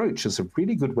approach is a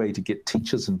really good way to get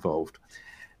teachers involved,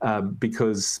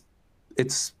 because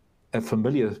it's a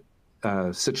familiar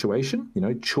situation,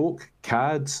 chalk,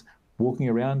 cards, walking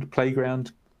around,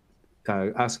 playground,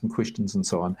 asking questions and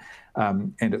so on.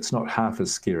 And it's not half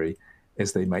as scary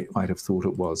as they might have thought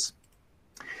it was.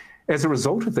 As a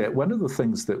result of that, one of the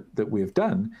things that we've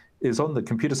done is on the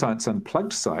Computer Science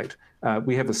Unplugged site,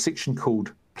 we have a section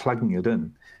called Plugging It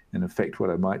In. And in fact, what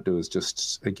I might do is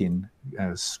just, again,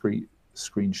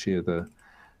 screen share the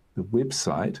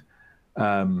website.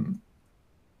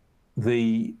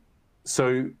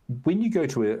 So when you go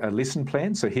to a lesson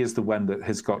plan, so here's the one that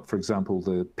has got, for example,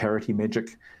 the parity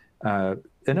magic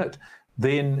in it,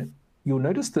 then you'll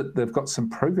notice that they've got some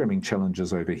programming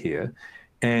challenges over here.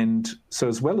 And so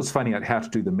as well as finding out how to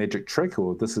do the magic trick,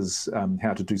 or this is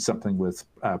how to do something with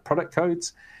product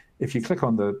codes, if you click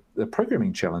on the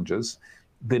programming challenges,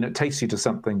 then it takes you to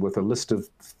something with a list of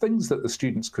things that the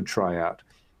students could try out.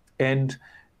 And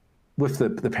with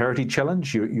the parity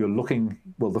challenge, you're looking,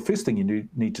 well, the first thing you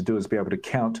need to do is be able to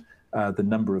count the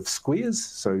number of squares.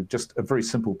 So just a very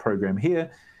simple program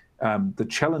here. The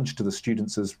challenge to the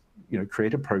students is,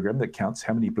 create a program that counts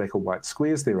how many black or white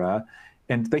squares there are,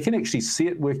 and they can actually see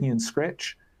it working in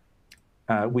Scratch.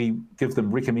 We give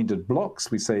them recommended blocks.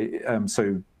 We say,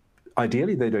 so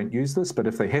ideally they don't use this, but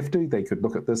if they have to, they could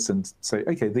look at this and say,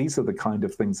 okay, these are the kind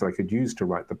of things I could use to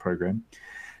write the program.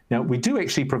 Now, we do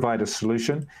actually provide a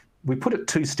solution. We put it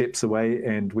 2 steps away,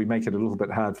 and we make it a little bit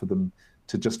hard for them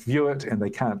to just view it, and they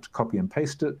can't copy and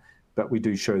paste it, but we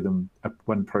do show them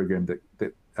one program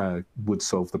that would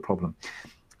solve the problem.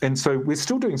 And so we're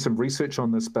still doing some research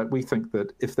on this, but we think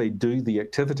that if they do the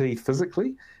activity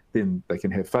physically, then they can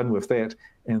have fun with that,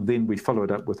 and then we follow it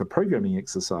up with a programming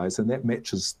exercise, and that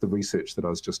matches the research that I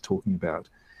was just talking about.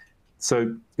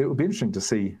 So it will be interesting to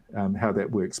see how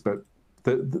that works, but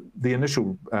the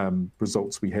initial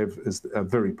results we have are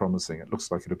very promising. It looks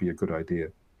like it'll be a good idea.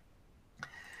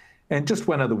 And just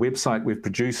one other website we've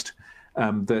produced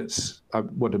that I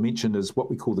want to mention is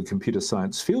what we call the Computer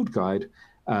Science Field Guide.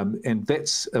 And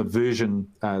that's a version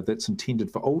that's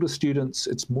intended for older students.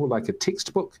 It's more like a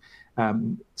textbook.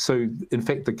 So, in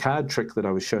fact, the card trick that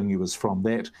I was showing you was from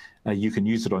that. You can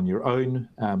use it on your own.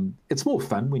 It's more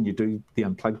fun when you do the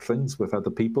unplugged things with other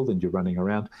people and you're running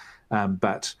around.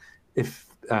 But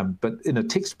in a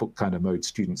textbook kind of mode,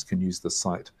 students can use the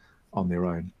site on their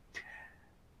own.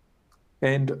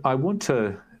 And I want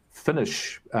to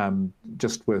finish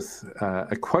just with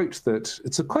a quote that,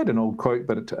 it's quite an old quote,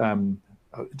 but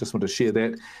I just want to share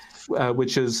that,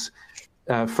 which is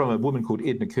from a woman called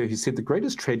Edna Kerr, who said, "The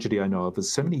greatest tragedy I know of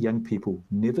is so many young people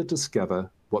never discover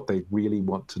what they really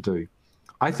want to do."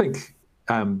 I think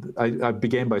I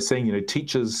began by saying,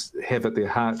 teachers have at their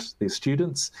heart their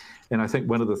students. And I think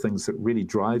one of the things that really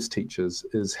drives teachers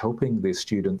is helping their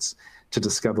students to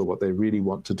discover what they really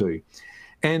want to do.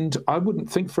 And I wouldn't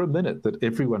think for a minute that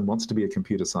everyone wants to be a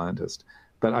computer scientist,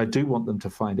 but I do want them to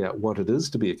find out what it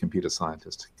is to be a computer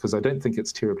scientist, because I don't think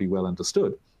it's terribly well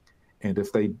understood. And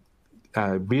if they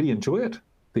really enjoy it,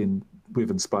 then we've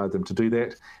inspired them to do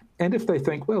that. And if they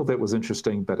think, well, that was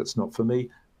interesting, but it's not for me,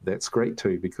 that's great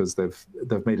too, because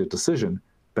they've made a decision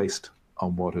based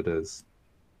on what it is.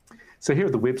 So here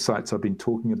are the websites I've been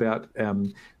talking about.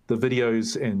 The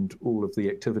videos and all of the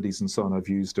activities and so on I've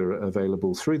used are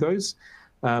available through those.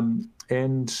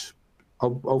 And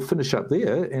I'll finish up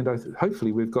there, and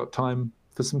hopefully we've got time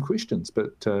for some questions.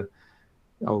 But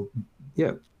how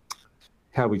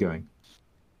are we going?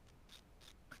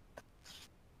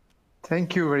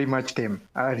 Thank you very much, Tim.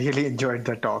 I really enjoyed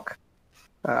the talk.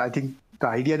 I think the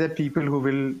idea that people who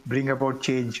will bring about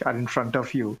change are in front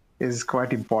of you is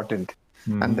quite important.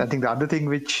 Mm-hmm. And I think the other thing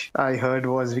which I heard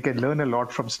was we can learn a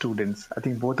lot from students. I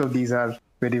think both of these are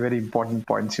very, very important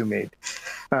points you made.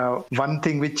 One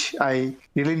thing which I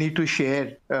really need to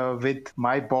share with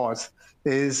my boss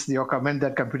is your comment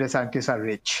that computer scientists are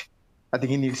rich. I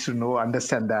think he needs to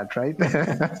understand that, right?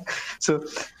 So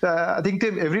I think,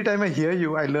 Tim, every time I hear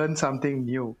you, I learn something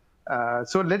new.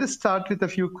 So let us start with a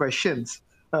few questions.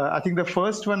 I think the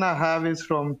first one I have is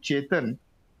from Chetan.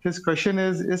 His question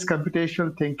is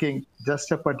computational thinking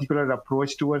just a particular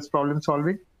approach towards problem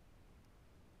solving?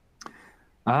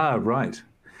 Right.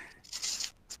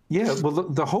 Yeah, well,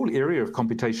 the whole area of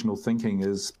computational thinking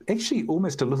is actually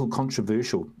almost a little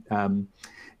controversial.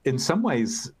 In some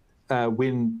ways,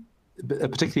 when,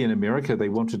 particularly in America, they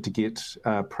wanted to get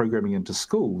programming into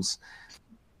schools,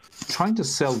 trying to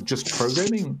sell just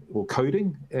programming or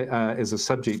coding as a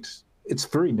subject, it's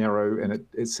very narrow and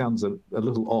it sounds a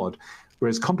little odd,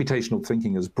 whereas computational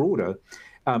thinking is broader.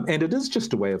 And it is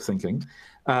just a way of thinking,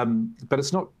 but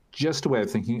it's not just a way of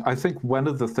thinking. I think one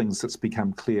of the things that's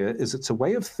become clear is it's a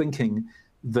way of thinking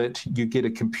that you get a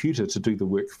computer to do the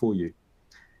work for you.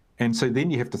 And so then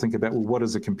you have to think about, well, what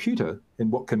is a computer and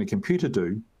what can a computer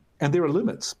do? And there are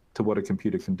limits to what a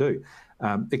computer can do.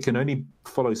 It can only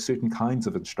follow certain kinds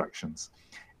of instructions.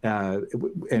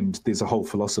 And there's a whole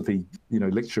philosophy,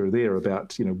 lecture there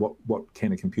about, what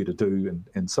can a computer do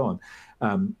and so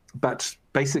on. But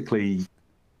basically,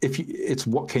 it's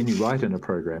what can you write in a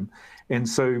program. And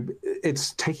so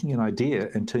it's taking an idea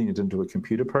and turning it into a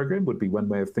computer program would be one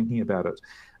way of thinking about it.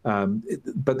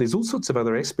 But there's all sorts of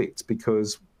other aspects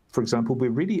because, for example, we're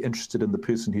really interested in the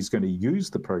person who's going to use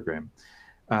the program.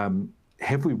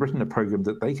 Have we written a program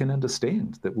that they can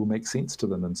understand, that will make sense to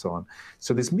them and so on?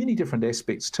 So there's many different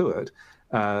aspects to it.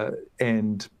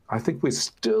 And I think we're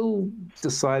still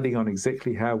deciding on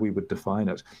exactly how we would define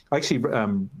it. I actually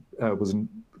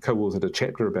co-authored a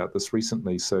chapter about this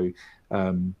recently, so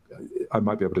I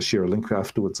might be able to share a link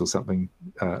afterwards or something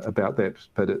about that.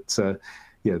 But it's,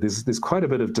 there's quite a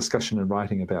bit of discussion and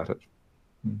writing about it.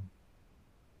 Mm.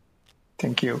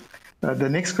 Thank you. The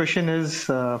next question is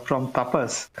from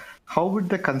Tapas. How would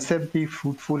the concept be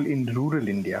fruitful in rural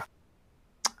India?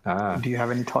 Do you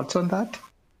have any thoughts on that?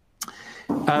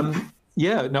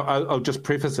 I'll just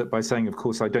preface it by saying, of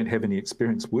course, I don't have any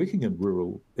experience working in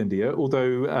rural India,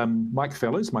 although Mike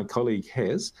Fellows, my colleague,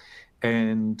 has.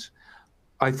 And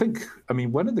I think,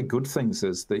 one of the good things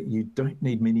is that you don't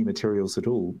need many materials at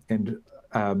all. And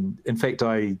in fact,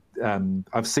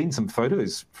 I've seen some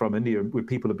photos from India where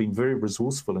people have been very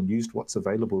resourceful and used what's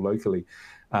available locally.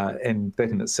 And that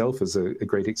in itself is a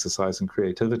great exercise in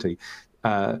creativity.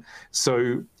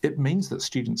 So it means that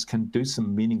students can do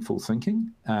some meaningful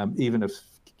thinking, even if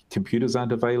computers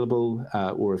aren't available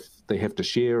or if they have to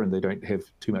share and they don't have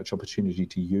too much opportunity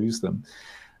to use them.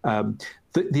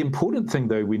 The important thing,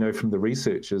 though, we know from the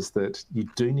research is that you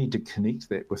do need to connect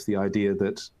that with the idea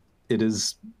that it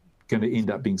is going to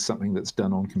end up being something that's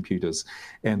done on computers.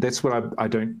 And that's what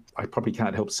I probably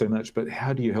can't help so much, but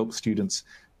how do you help students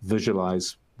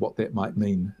visualize what that might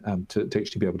mean to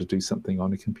actually be able to do something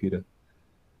on a computer.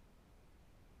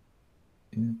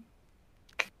 Yeah.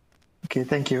 Okay,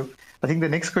 thank you. I think the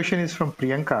next question is from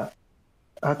Priyanka.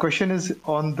 Her question is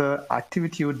on the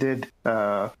activity you did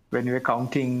when you were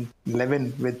counting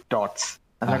 11 with dots.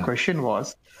 And her question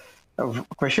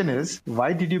is,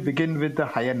 why did you begin with the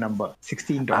higher number,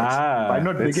 16 dots? Why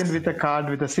not begin with a card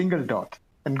with a single dot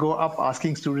and go up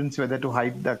asking students whether to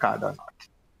hide the card or not?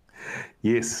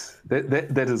 Yes,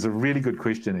 that is a really good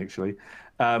question, actually.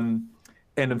 And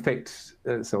in fact,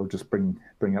 so I'll just bring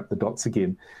up the dots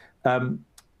again.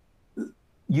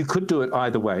 You could do it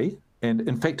either way. And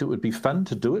in fact, it would be fun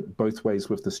to do it both ways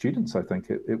with the students, I think.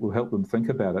 It will help them think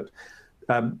about it.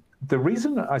 The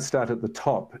reason I start at the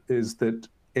top is that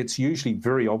it's usually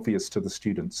very obvious to the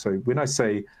students. So when I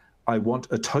say I want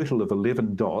a total of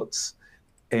 11 dots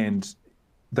and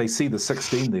they see the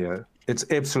 16 there, it's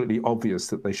absolutely obvious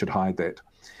that they should hide that.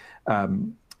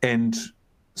 And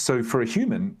so for a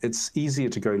human, it's easier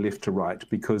to go left to right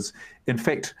because, in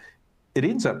fact, it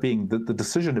ends up being that the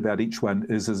decision about each one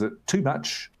is it too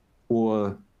much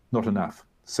or not enough?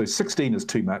 So 16 is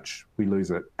too much, we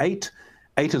lose it. 8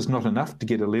 is not enough to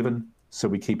get 11, so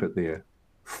we keep it there.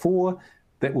 4,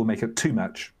 that will make it too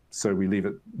much, so we leave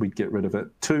it, we get rid of it.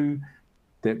 2,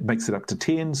 that makes it up to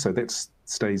 10, so that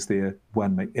stays there.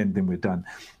 1, and then we're done.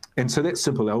 And so that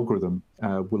simple algorithm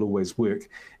will always work.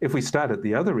 If we start at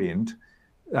the other end,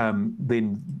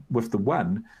 then with the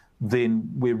 1,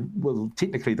 then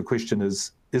technically the question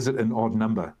is it an odd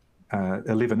number?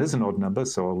 11 is an odd number,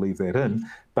 so I'll leave that in,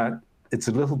 but it's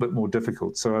a little bit more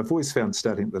difficult. So I've always found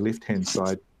starting at the left-hand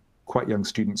side, quite young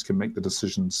students can make the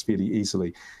decisions fairly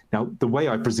easily. Now, the way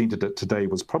I presented it today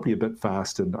was probably a bit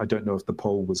fast, and I don't know if the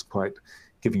poll was quite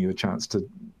giving you a chance to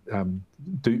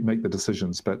make the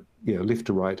decisions, but yeah, left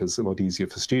to right is a lot easier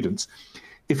for students.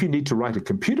 If you need to write a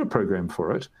computer program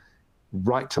for it,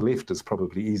 right to left is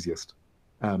probably easiest.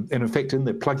 And in fact, in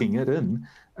the plugging it in,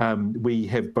 we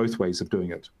have both ways of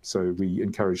doing it. So we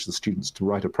encourage the students to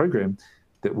write a program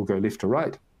that will go left to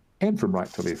right and from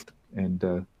right to left.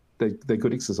 And they're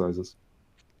good exercises.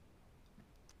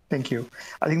 Thank you.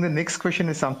 I think the next question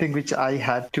is something which I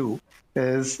had too,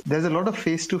 is there's a lot of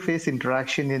face-to-face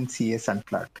interaction in CS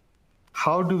Unplugged.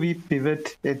 How do we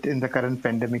pivot it in the current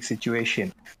pandemic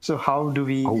situation? So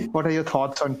what are your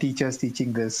thoughts on teachers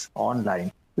teaching this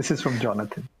online? This is from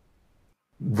Jonathan.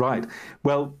 Right.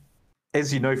 Well,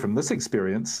 as you know from this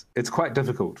experience, it's quite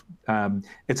difficult.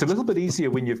 It's a little bit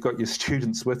easier when you've got your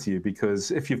students with you,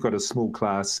 because if you've got a small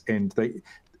class and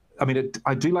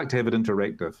I do like to have it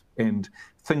interactive, and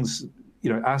things,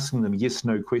 asking them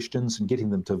yes/no questions and getting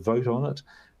them to vote on it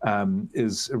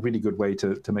is a really good way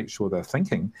to make sure they're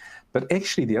thinking. But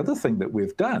actually, the other thing that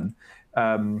we've done,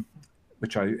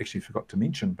 which I actually forgot to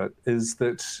mention, but is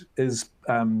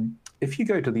if you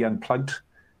go to the Unplugged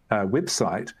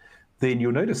website, then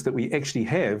you'll notice that we actually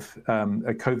have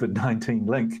a COVID-19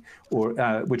 link,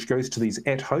 which goes to these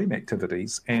at-home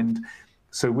activities. And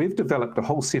so we've developed a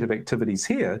whole set of activities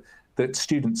here that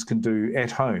students can do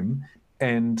at home,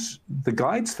 and the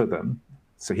guides for them.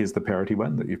 So here's the parity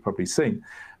one that you've probably seen.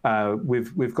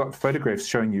 We've got photographs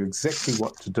showing you exactly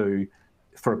what to do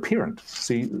for a parent.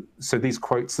 So these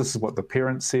quotes, this is what the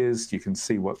parent says. You can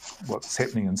see what's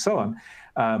happening and so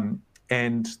on.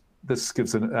 And this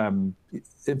gives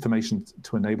information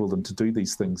to enable them to do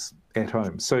these things at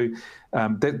home. So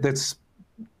that's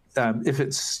if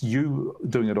it's you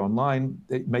doing it online,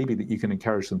 it may be that you can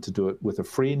encourage them to do it with a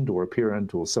friend or a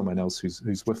parent or someone else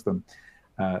who's with them.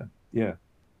 Yeah.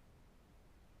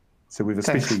 So we've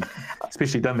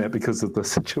especially done that because of the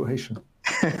situation.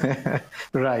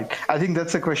 Right. I think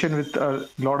that's a question which a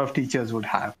lot of teachers would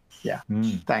have. Yeah.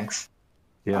 Thanks.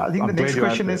 Yeah. I think the next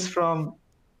question is from.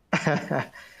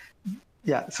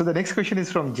 Yeah. So the next question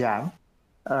is from Jam.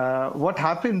 What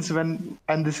happens when,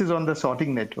 and this is on the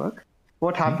sorting network,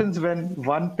 what happens when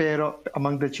one pair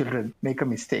among the children make a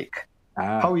mistake?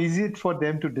 How easy is it for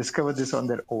them to discover this on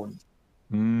their own?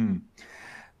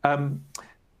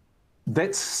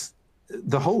 That's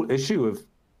the whole issue of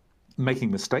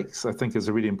making mistakes, I think, is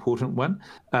a really important one.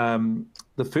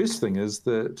 The first thing is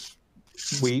that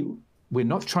we're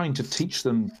not trying to teach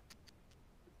them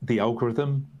the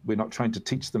algorithm. We're not trying to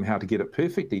teach them how to get it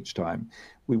perfect each time.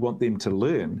 We want them to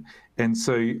learn. And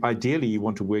so ideally, you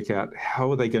want to work out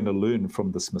how are they going to learn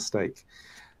from this mistake.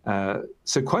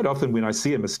 So quite often when I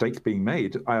see a mistake being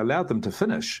made, I allow them to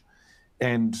finish.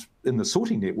 And in the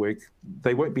sorting network,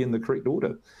 they won't be in the correct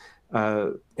order.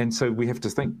 And so we have to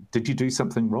think, did you do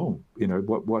something wrong?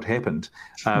 What happened?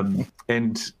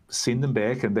 And send them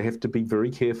back, and they have to be very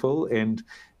careful. And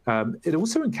it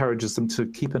also encourages them to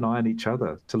keep an eye on each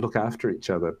other, to look after each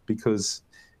other, because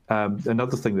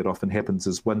another thing that often happens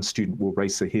is one student will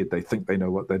race ahead. They think they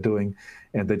know what they're doing,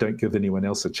 and they don't give anyone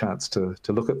else a chance to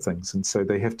look at things. And so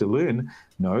they have to learn,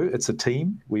 no, it's a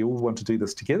team. We all want to do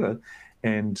this together.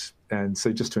 And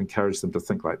so just to encourage them to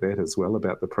think like that as well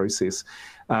about the process.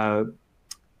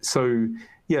 So,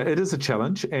 yeah, it is a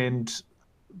challenge. And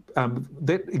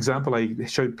that example I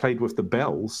played with the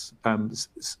bells,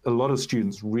 a lot of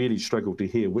students really struggle to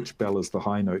hear which bell is the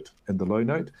high note and the low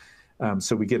note.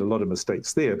 So we get a lot of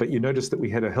mistakes there. But you notice that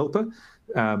we had a helper.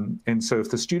 And so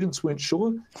if the students weren't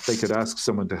sure, they could ask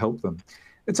someone to help them.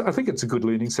 I think it's a good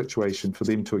learning situation for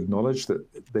them to acknowledge that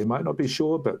they might not be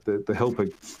sure, but the helper,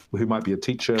 who might be a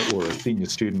teacher or a senior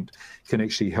student, can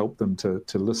actually help them to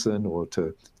listen, or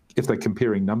to, if they're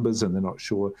comparing numbers and they're not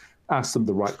sure, ask them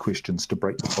the right questions to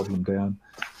break the problem down.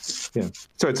 Yeah.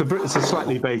 So it's a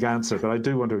slightly vague answer, but I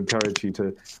do want to encourage you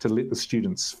to let the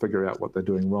students figure out what they're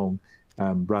doing wrong,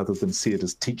 rather than see it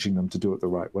as teaching them to do it the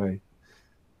right way.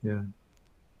 Yeah.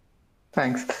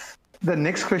 Thanks. The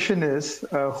next question is,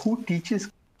 who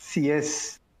teaches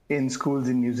CS in schools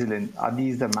in New Zealand? Are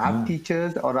these the math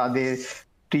teachers, or are they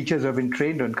teachers who have been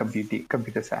trained on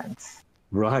computer science?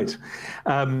 Right.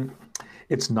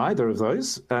 It's neither of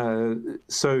those.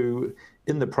 So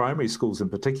in the primary schools in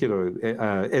particular,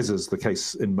 as is the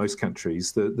case in most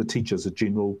countries, the teachers are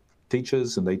general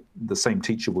teachers, and the same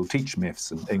teacher will teach maths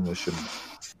and English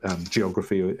and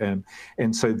geography.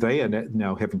 And so they are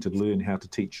now having to learn how to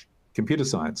teach computer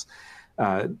science.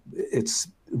 It's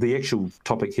the actual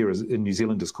topic here in New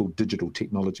Zealand is called digital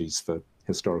technologies for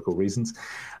historical reasons.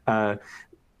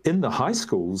 In the high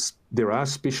schools, there are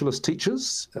specialist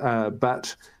teachers,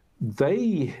 but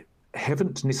they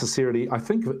haven't necessarily, I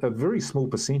think a very small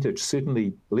percentage,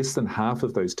 certainly less than half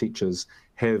of those teachers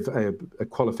have a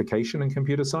qualification in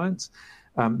computer science.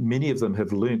 Many of them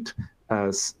have learnt,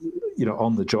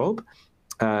 on the job.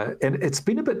 And it's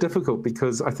been a bit difficult,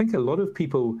 because I think a lot of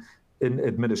people in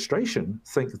administration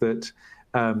think that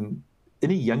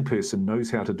any young person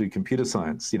knows how to do computer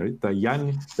science. They're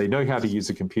young, they know how to use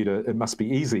a computer, it must be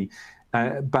easy.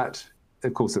 But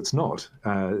of course, it's not.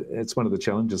 It's one of the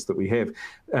challenges that we have.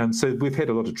 So we've had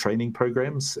a lot of training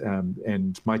programs,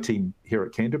 and my team here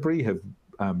at Canterbury have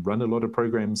run a lot of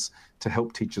programs to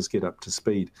help teachers get up to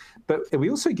speed. But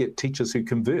we also get teachers who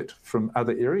convert from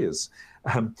other areas.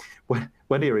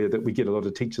 One area that we get a lot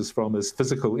of teachers from is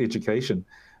physical education,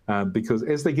 because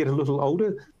as they get a little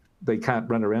older, they can't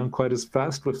run around quite as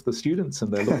fast with the students,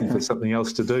 and they're looking for something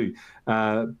else to do.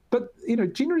 But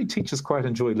generally teachers quite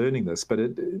enjoy learning this, but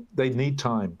they need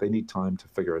time. They need time to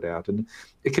figure it out, and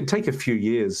it can take a few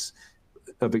years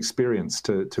of experience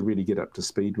to really get up to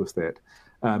speed with that.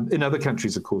 In other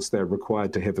countries, of course, they're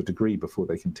required to have a degree before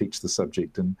they can teach the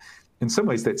subject, and in some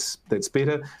ways that's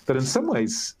better. But in some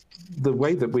ways, the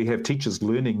way that we have teachers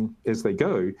learning as they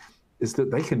go is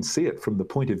that they can see it from the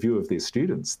point of view of their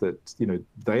students, that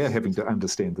they are having to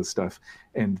understand this stuff,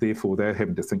 and therefore they're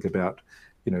having to think about,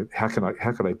 how can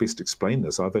I best explain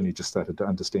this? I've only just started to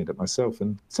understand it myself,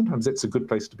 and sometimes that's a good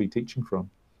place to be teaching from.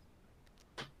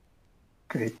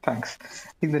 Great, thanks.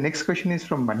 I think the next question is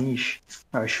from Manish.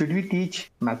 Should we teach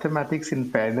mathematics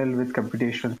in parallel with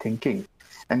computational thinking?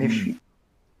 And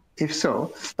if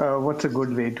so, what's a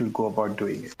good way to go about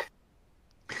doing it?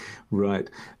 Right.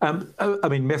 I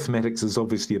mean, mathematics is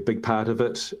obviously a big part of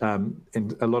it,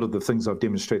 and a lot of the things I've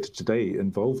demonstrated today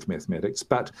involved mathematics,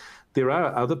 but there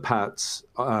are other parts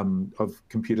of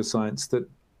computer science that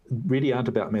really aren't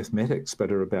about mathematics,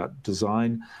 but are about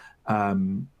design.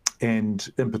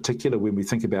 And in particular, when we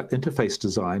think about interface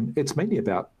design, it's mainly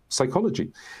about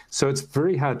psychology. So it's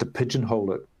very hard to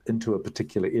pigeonhole it into a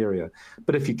particular area.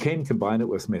 But if you can combine it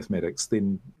with mathematics,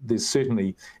 then there's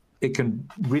certainly, it can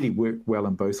really work well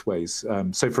in both ways.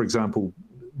 So, for example,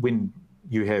 when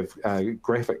you have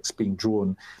graphics being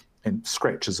drawn, and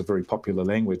Scratch is a very popular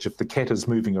language, if the cat is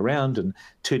moving around and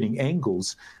turning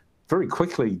angles, very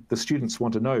quickly the students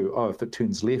want to know, if it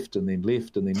turns left and then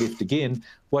left and then left again,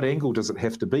 what angle does it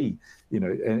have to be?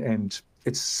 And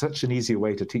it's such an easier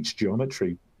way to teach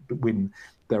geometry when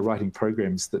they're writing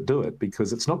programs that do it,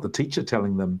 because it's not the teacher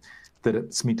telling them that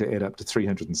it's meant to add up to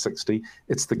 360.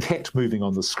 It's the cat moving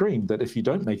on the screen that if you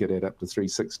don't make it add up to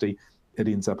 360, it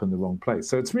ends up in the wrong place.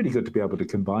 So it's really good to be able to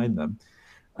combine them.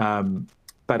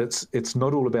 But it's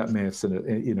not all about maths,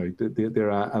 and there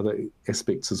are other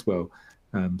aspects as well.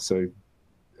 And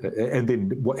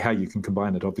then how you can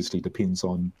combine it obviously depends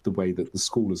on the way that the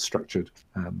school is structured.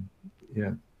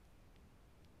 Yeah.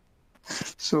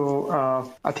 So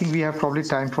I think we have probably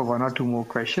time for one or two more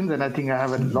questions, and I think I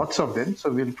have lots of them.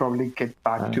 So we'll probably get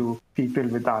back to people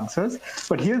with answers.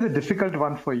 But here's a difficult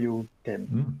one for you,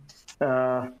 Tim.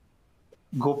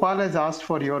 Gopal has asked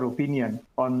for your opinion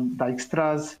on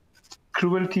Dijkstra's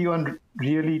cruelty on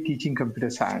really teaching computer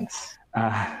science.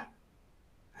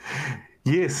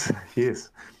 Yes.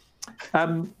 I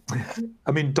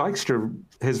mean, Dijkstra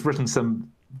has written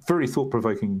some very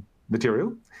thought-provoking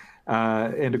material.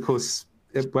 And of course,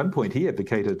 at one point he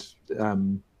advocated,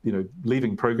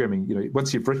 leaving programming,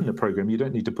 once you've written a program, you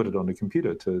don't need to put it on a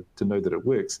computer to know that it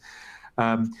works.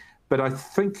 But I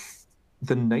think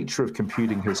the nature of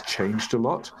computing has changed a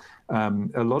lot.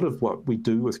 A lot of what we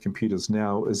do with computers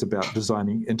now is about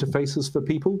designing interfaces for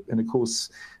people. And of course,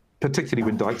 particularly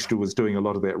when Dijkstra was doing a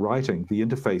lot of that writing, the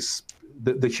interface,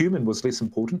 the human was less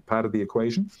important part of the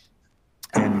equation.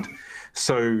 And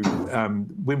so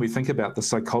when we think about the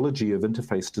psychology of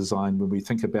interface design, when we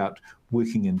think about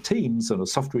working in teams on a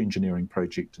software engineering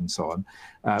project and so on,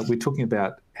 we're talking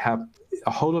about how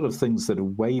a whole lot of things that are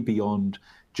way beyond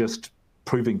just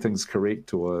proving things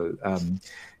correct or,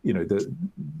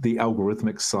 the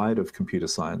algorithmic side of computer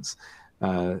science.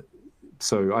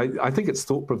 So I think it's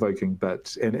thought-provoking,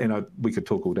 but we could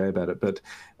talk all day about it. But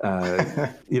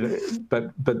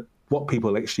but what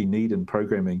people actually need in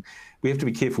programming, we have to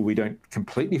be careful we don't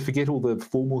completely forget all the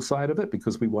formal side of it,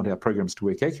 because we want our programs to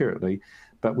work accurately.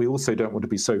 But we also don't want to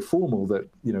be so formal that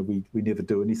we never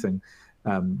do anything,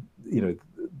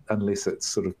 unless it's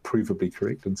sort of provably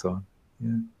correct and so on.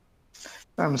 Yeah.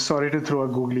 I'm sorry to throw a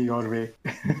googly your way.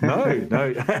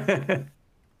 No.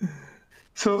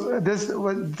 So this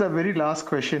was the very last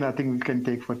question I think we can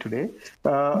take for today.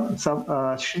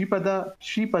 Sri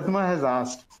Padma has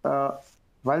asked,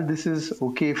 while this is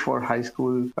okay for high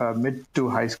school, mid to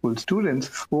high school students,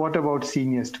 what about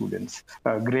senior students,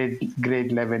 grade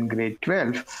 11, grade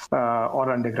 12,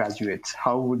 or undergraduates?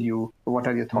 What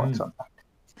are your thoughts on that?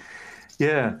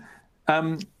 Yeah.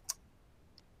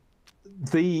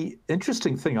 The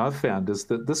interesting thing I've found is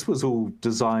that this was all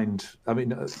designed. I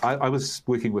mean, I was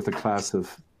working with a class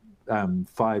of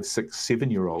 5, 6,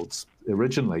 7-year-olds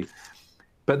originally,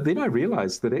 but then I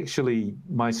realized that actually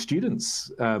my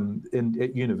students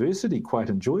at university quite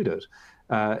enjoyed it.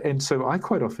 And so I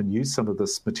quite often use some of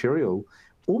this material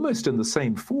almost in the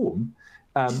same form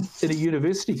in a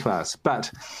university class.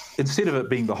 But instead of it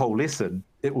being the whole lesson,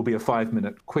 it will be a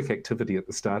 5-minute quick activity at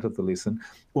the start of the lesson.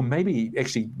 Or maybe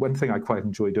actually one thing I quite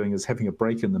enjoy doing is having a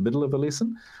break in the middle of a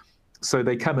lesson. So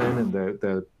they come in and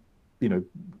they're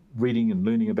reading and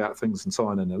learning about things and so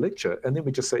on in a lecture. And then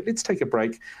we just say, let's take a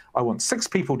break. I want 6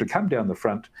 people to come down the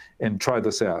front and try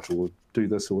this out or do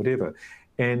this or whatever.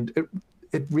 And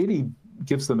it really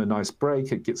gives them a nice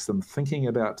break. It gets them thinking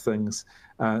about things.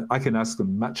 I can ask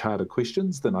them much harder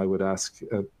questions than I would ask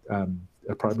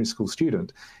a primary school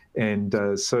student. And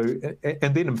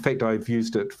then in fact, I've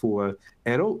used it for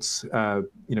adults.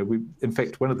 In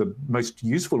fact, one of the most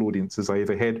useful audiences I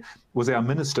ever had was our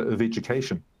Minister of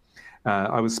Education.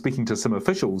 I was speaking to some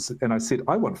officials and I said,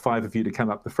 I want 5 of you to come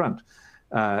up the front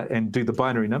and do the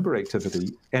binary number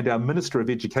activity. And our Minister of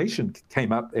Education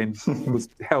came up and was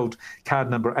held card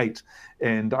number 8.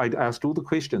 And I asked all the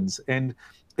questions. And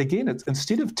again, it's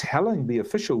instead of telling the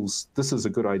officials this is a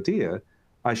good idea,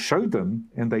 I showed them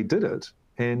and they did it.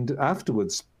 And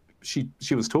afterwards,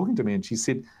 she was talking to me and she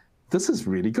said, this is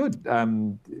really good.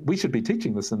 We should be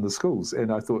teaching this in the schools.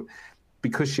 And I thought,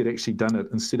 because she'd actually done it,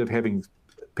 instead of having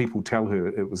people tell her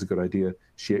it was a good idea,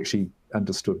 she actually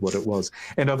understood what it was.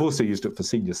 And I've also used it for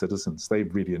senior citizens. They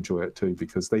really enjoy it too,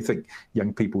 because they think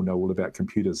young people know all about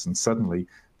computers and suddenly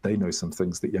they know some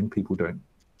things that young people don't.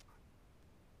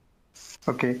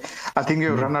 Okay, I think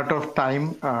we've run out of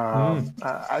time.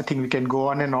 I think we can go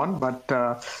on and on, but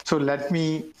so let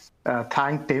me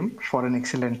thank Tim for an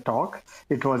excellent talk.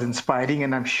 It was inspiring,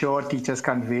 and I'm sure teachers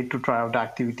can't wait to try out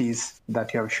activities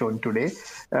that you have shown today.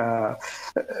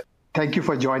 Thank you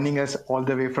for joining us all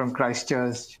the way from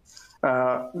Christchurch.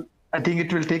 I think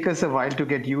it will take us a while to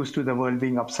get used to the world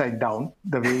being upside down,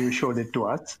 the way you showed it to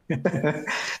us.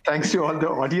 Thanks to all the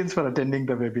audience for attending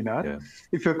the webinar. Yeah.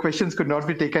 If your questions could not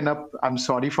be taken up, I'm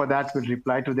sorry for that. We'll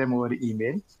reply to them over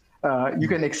email. You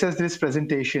can access this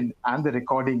presentation and the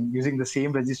recording using the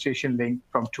same registration link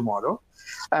from tomorrow.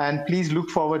 And please look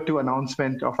forward to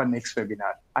announcement of our next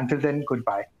webinar. Until then,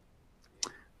 goodbye.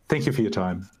 Thank you for your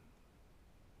time.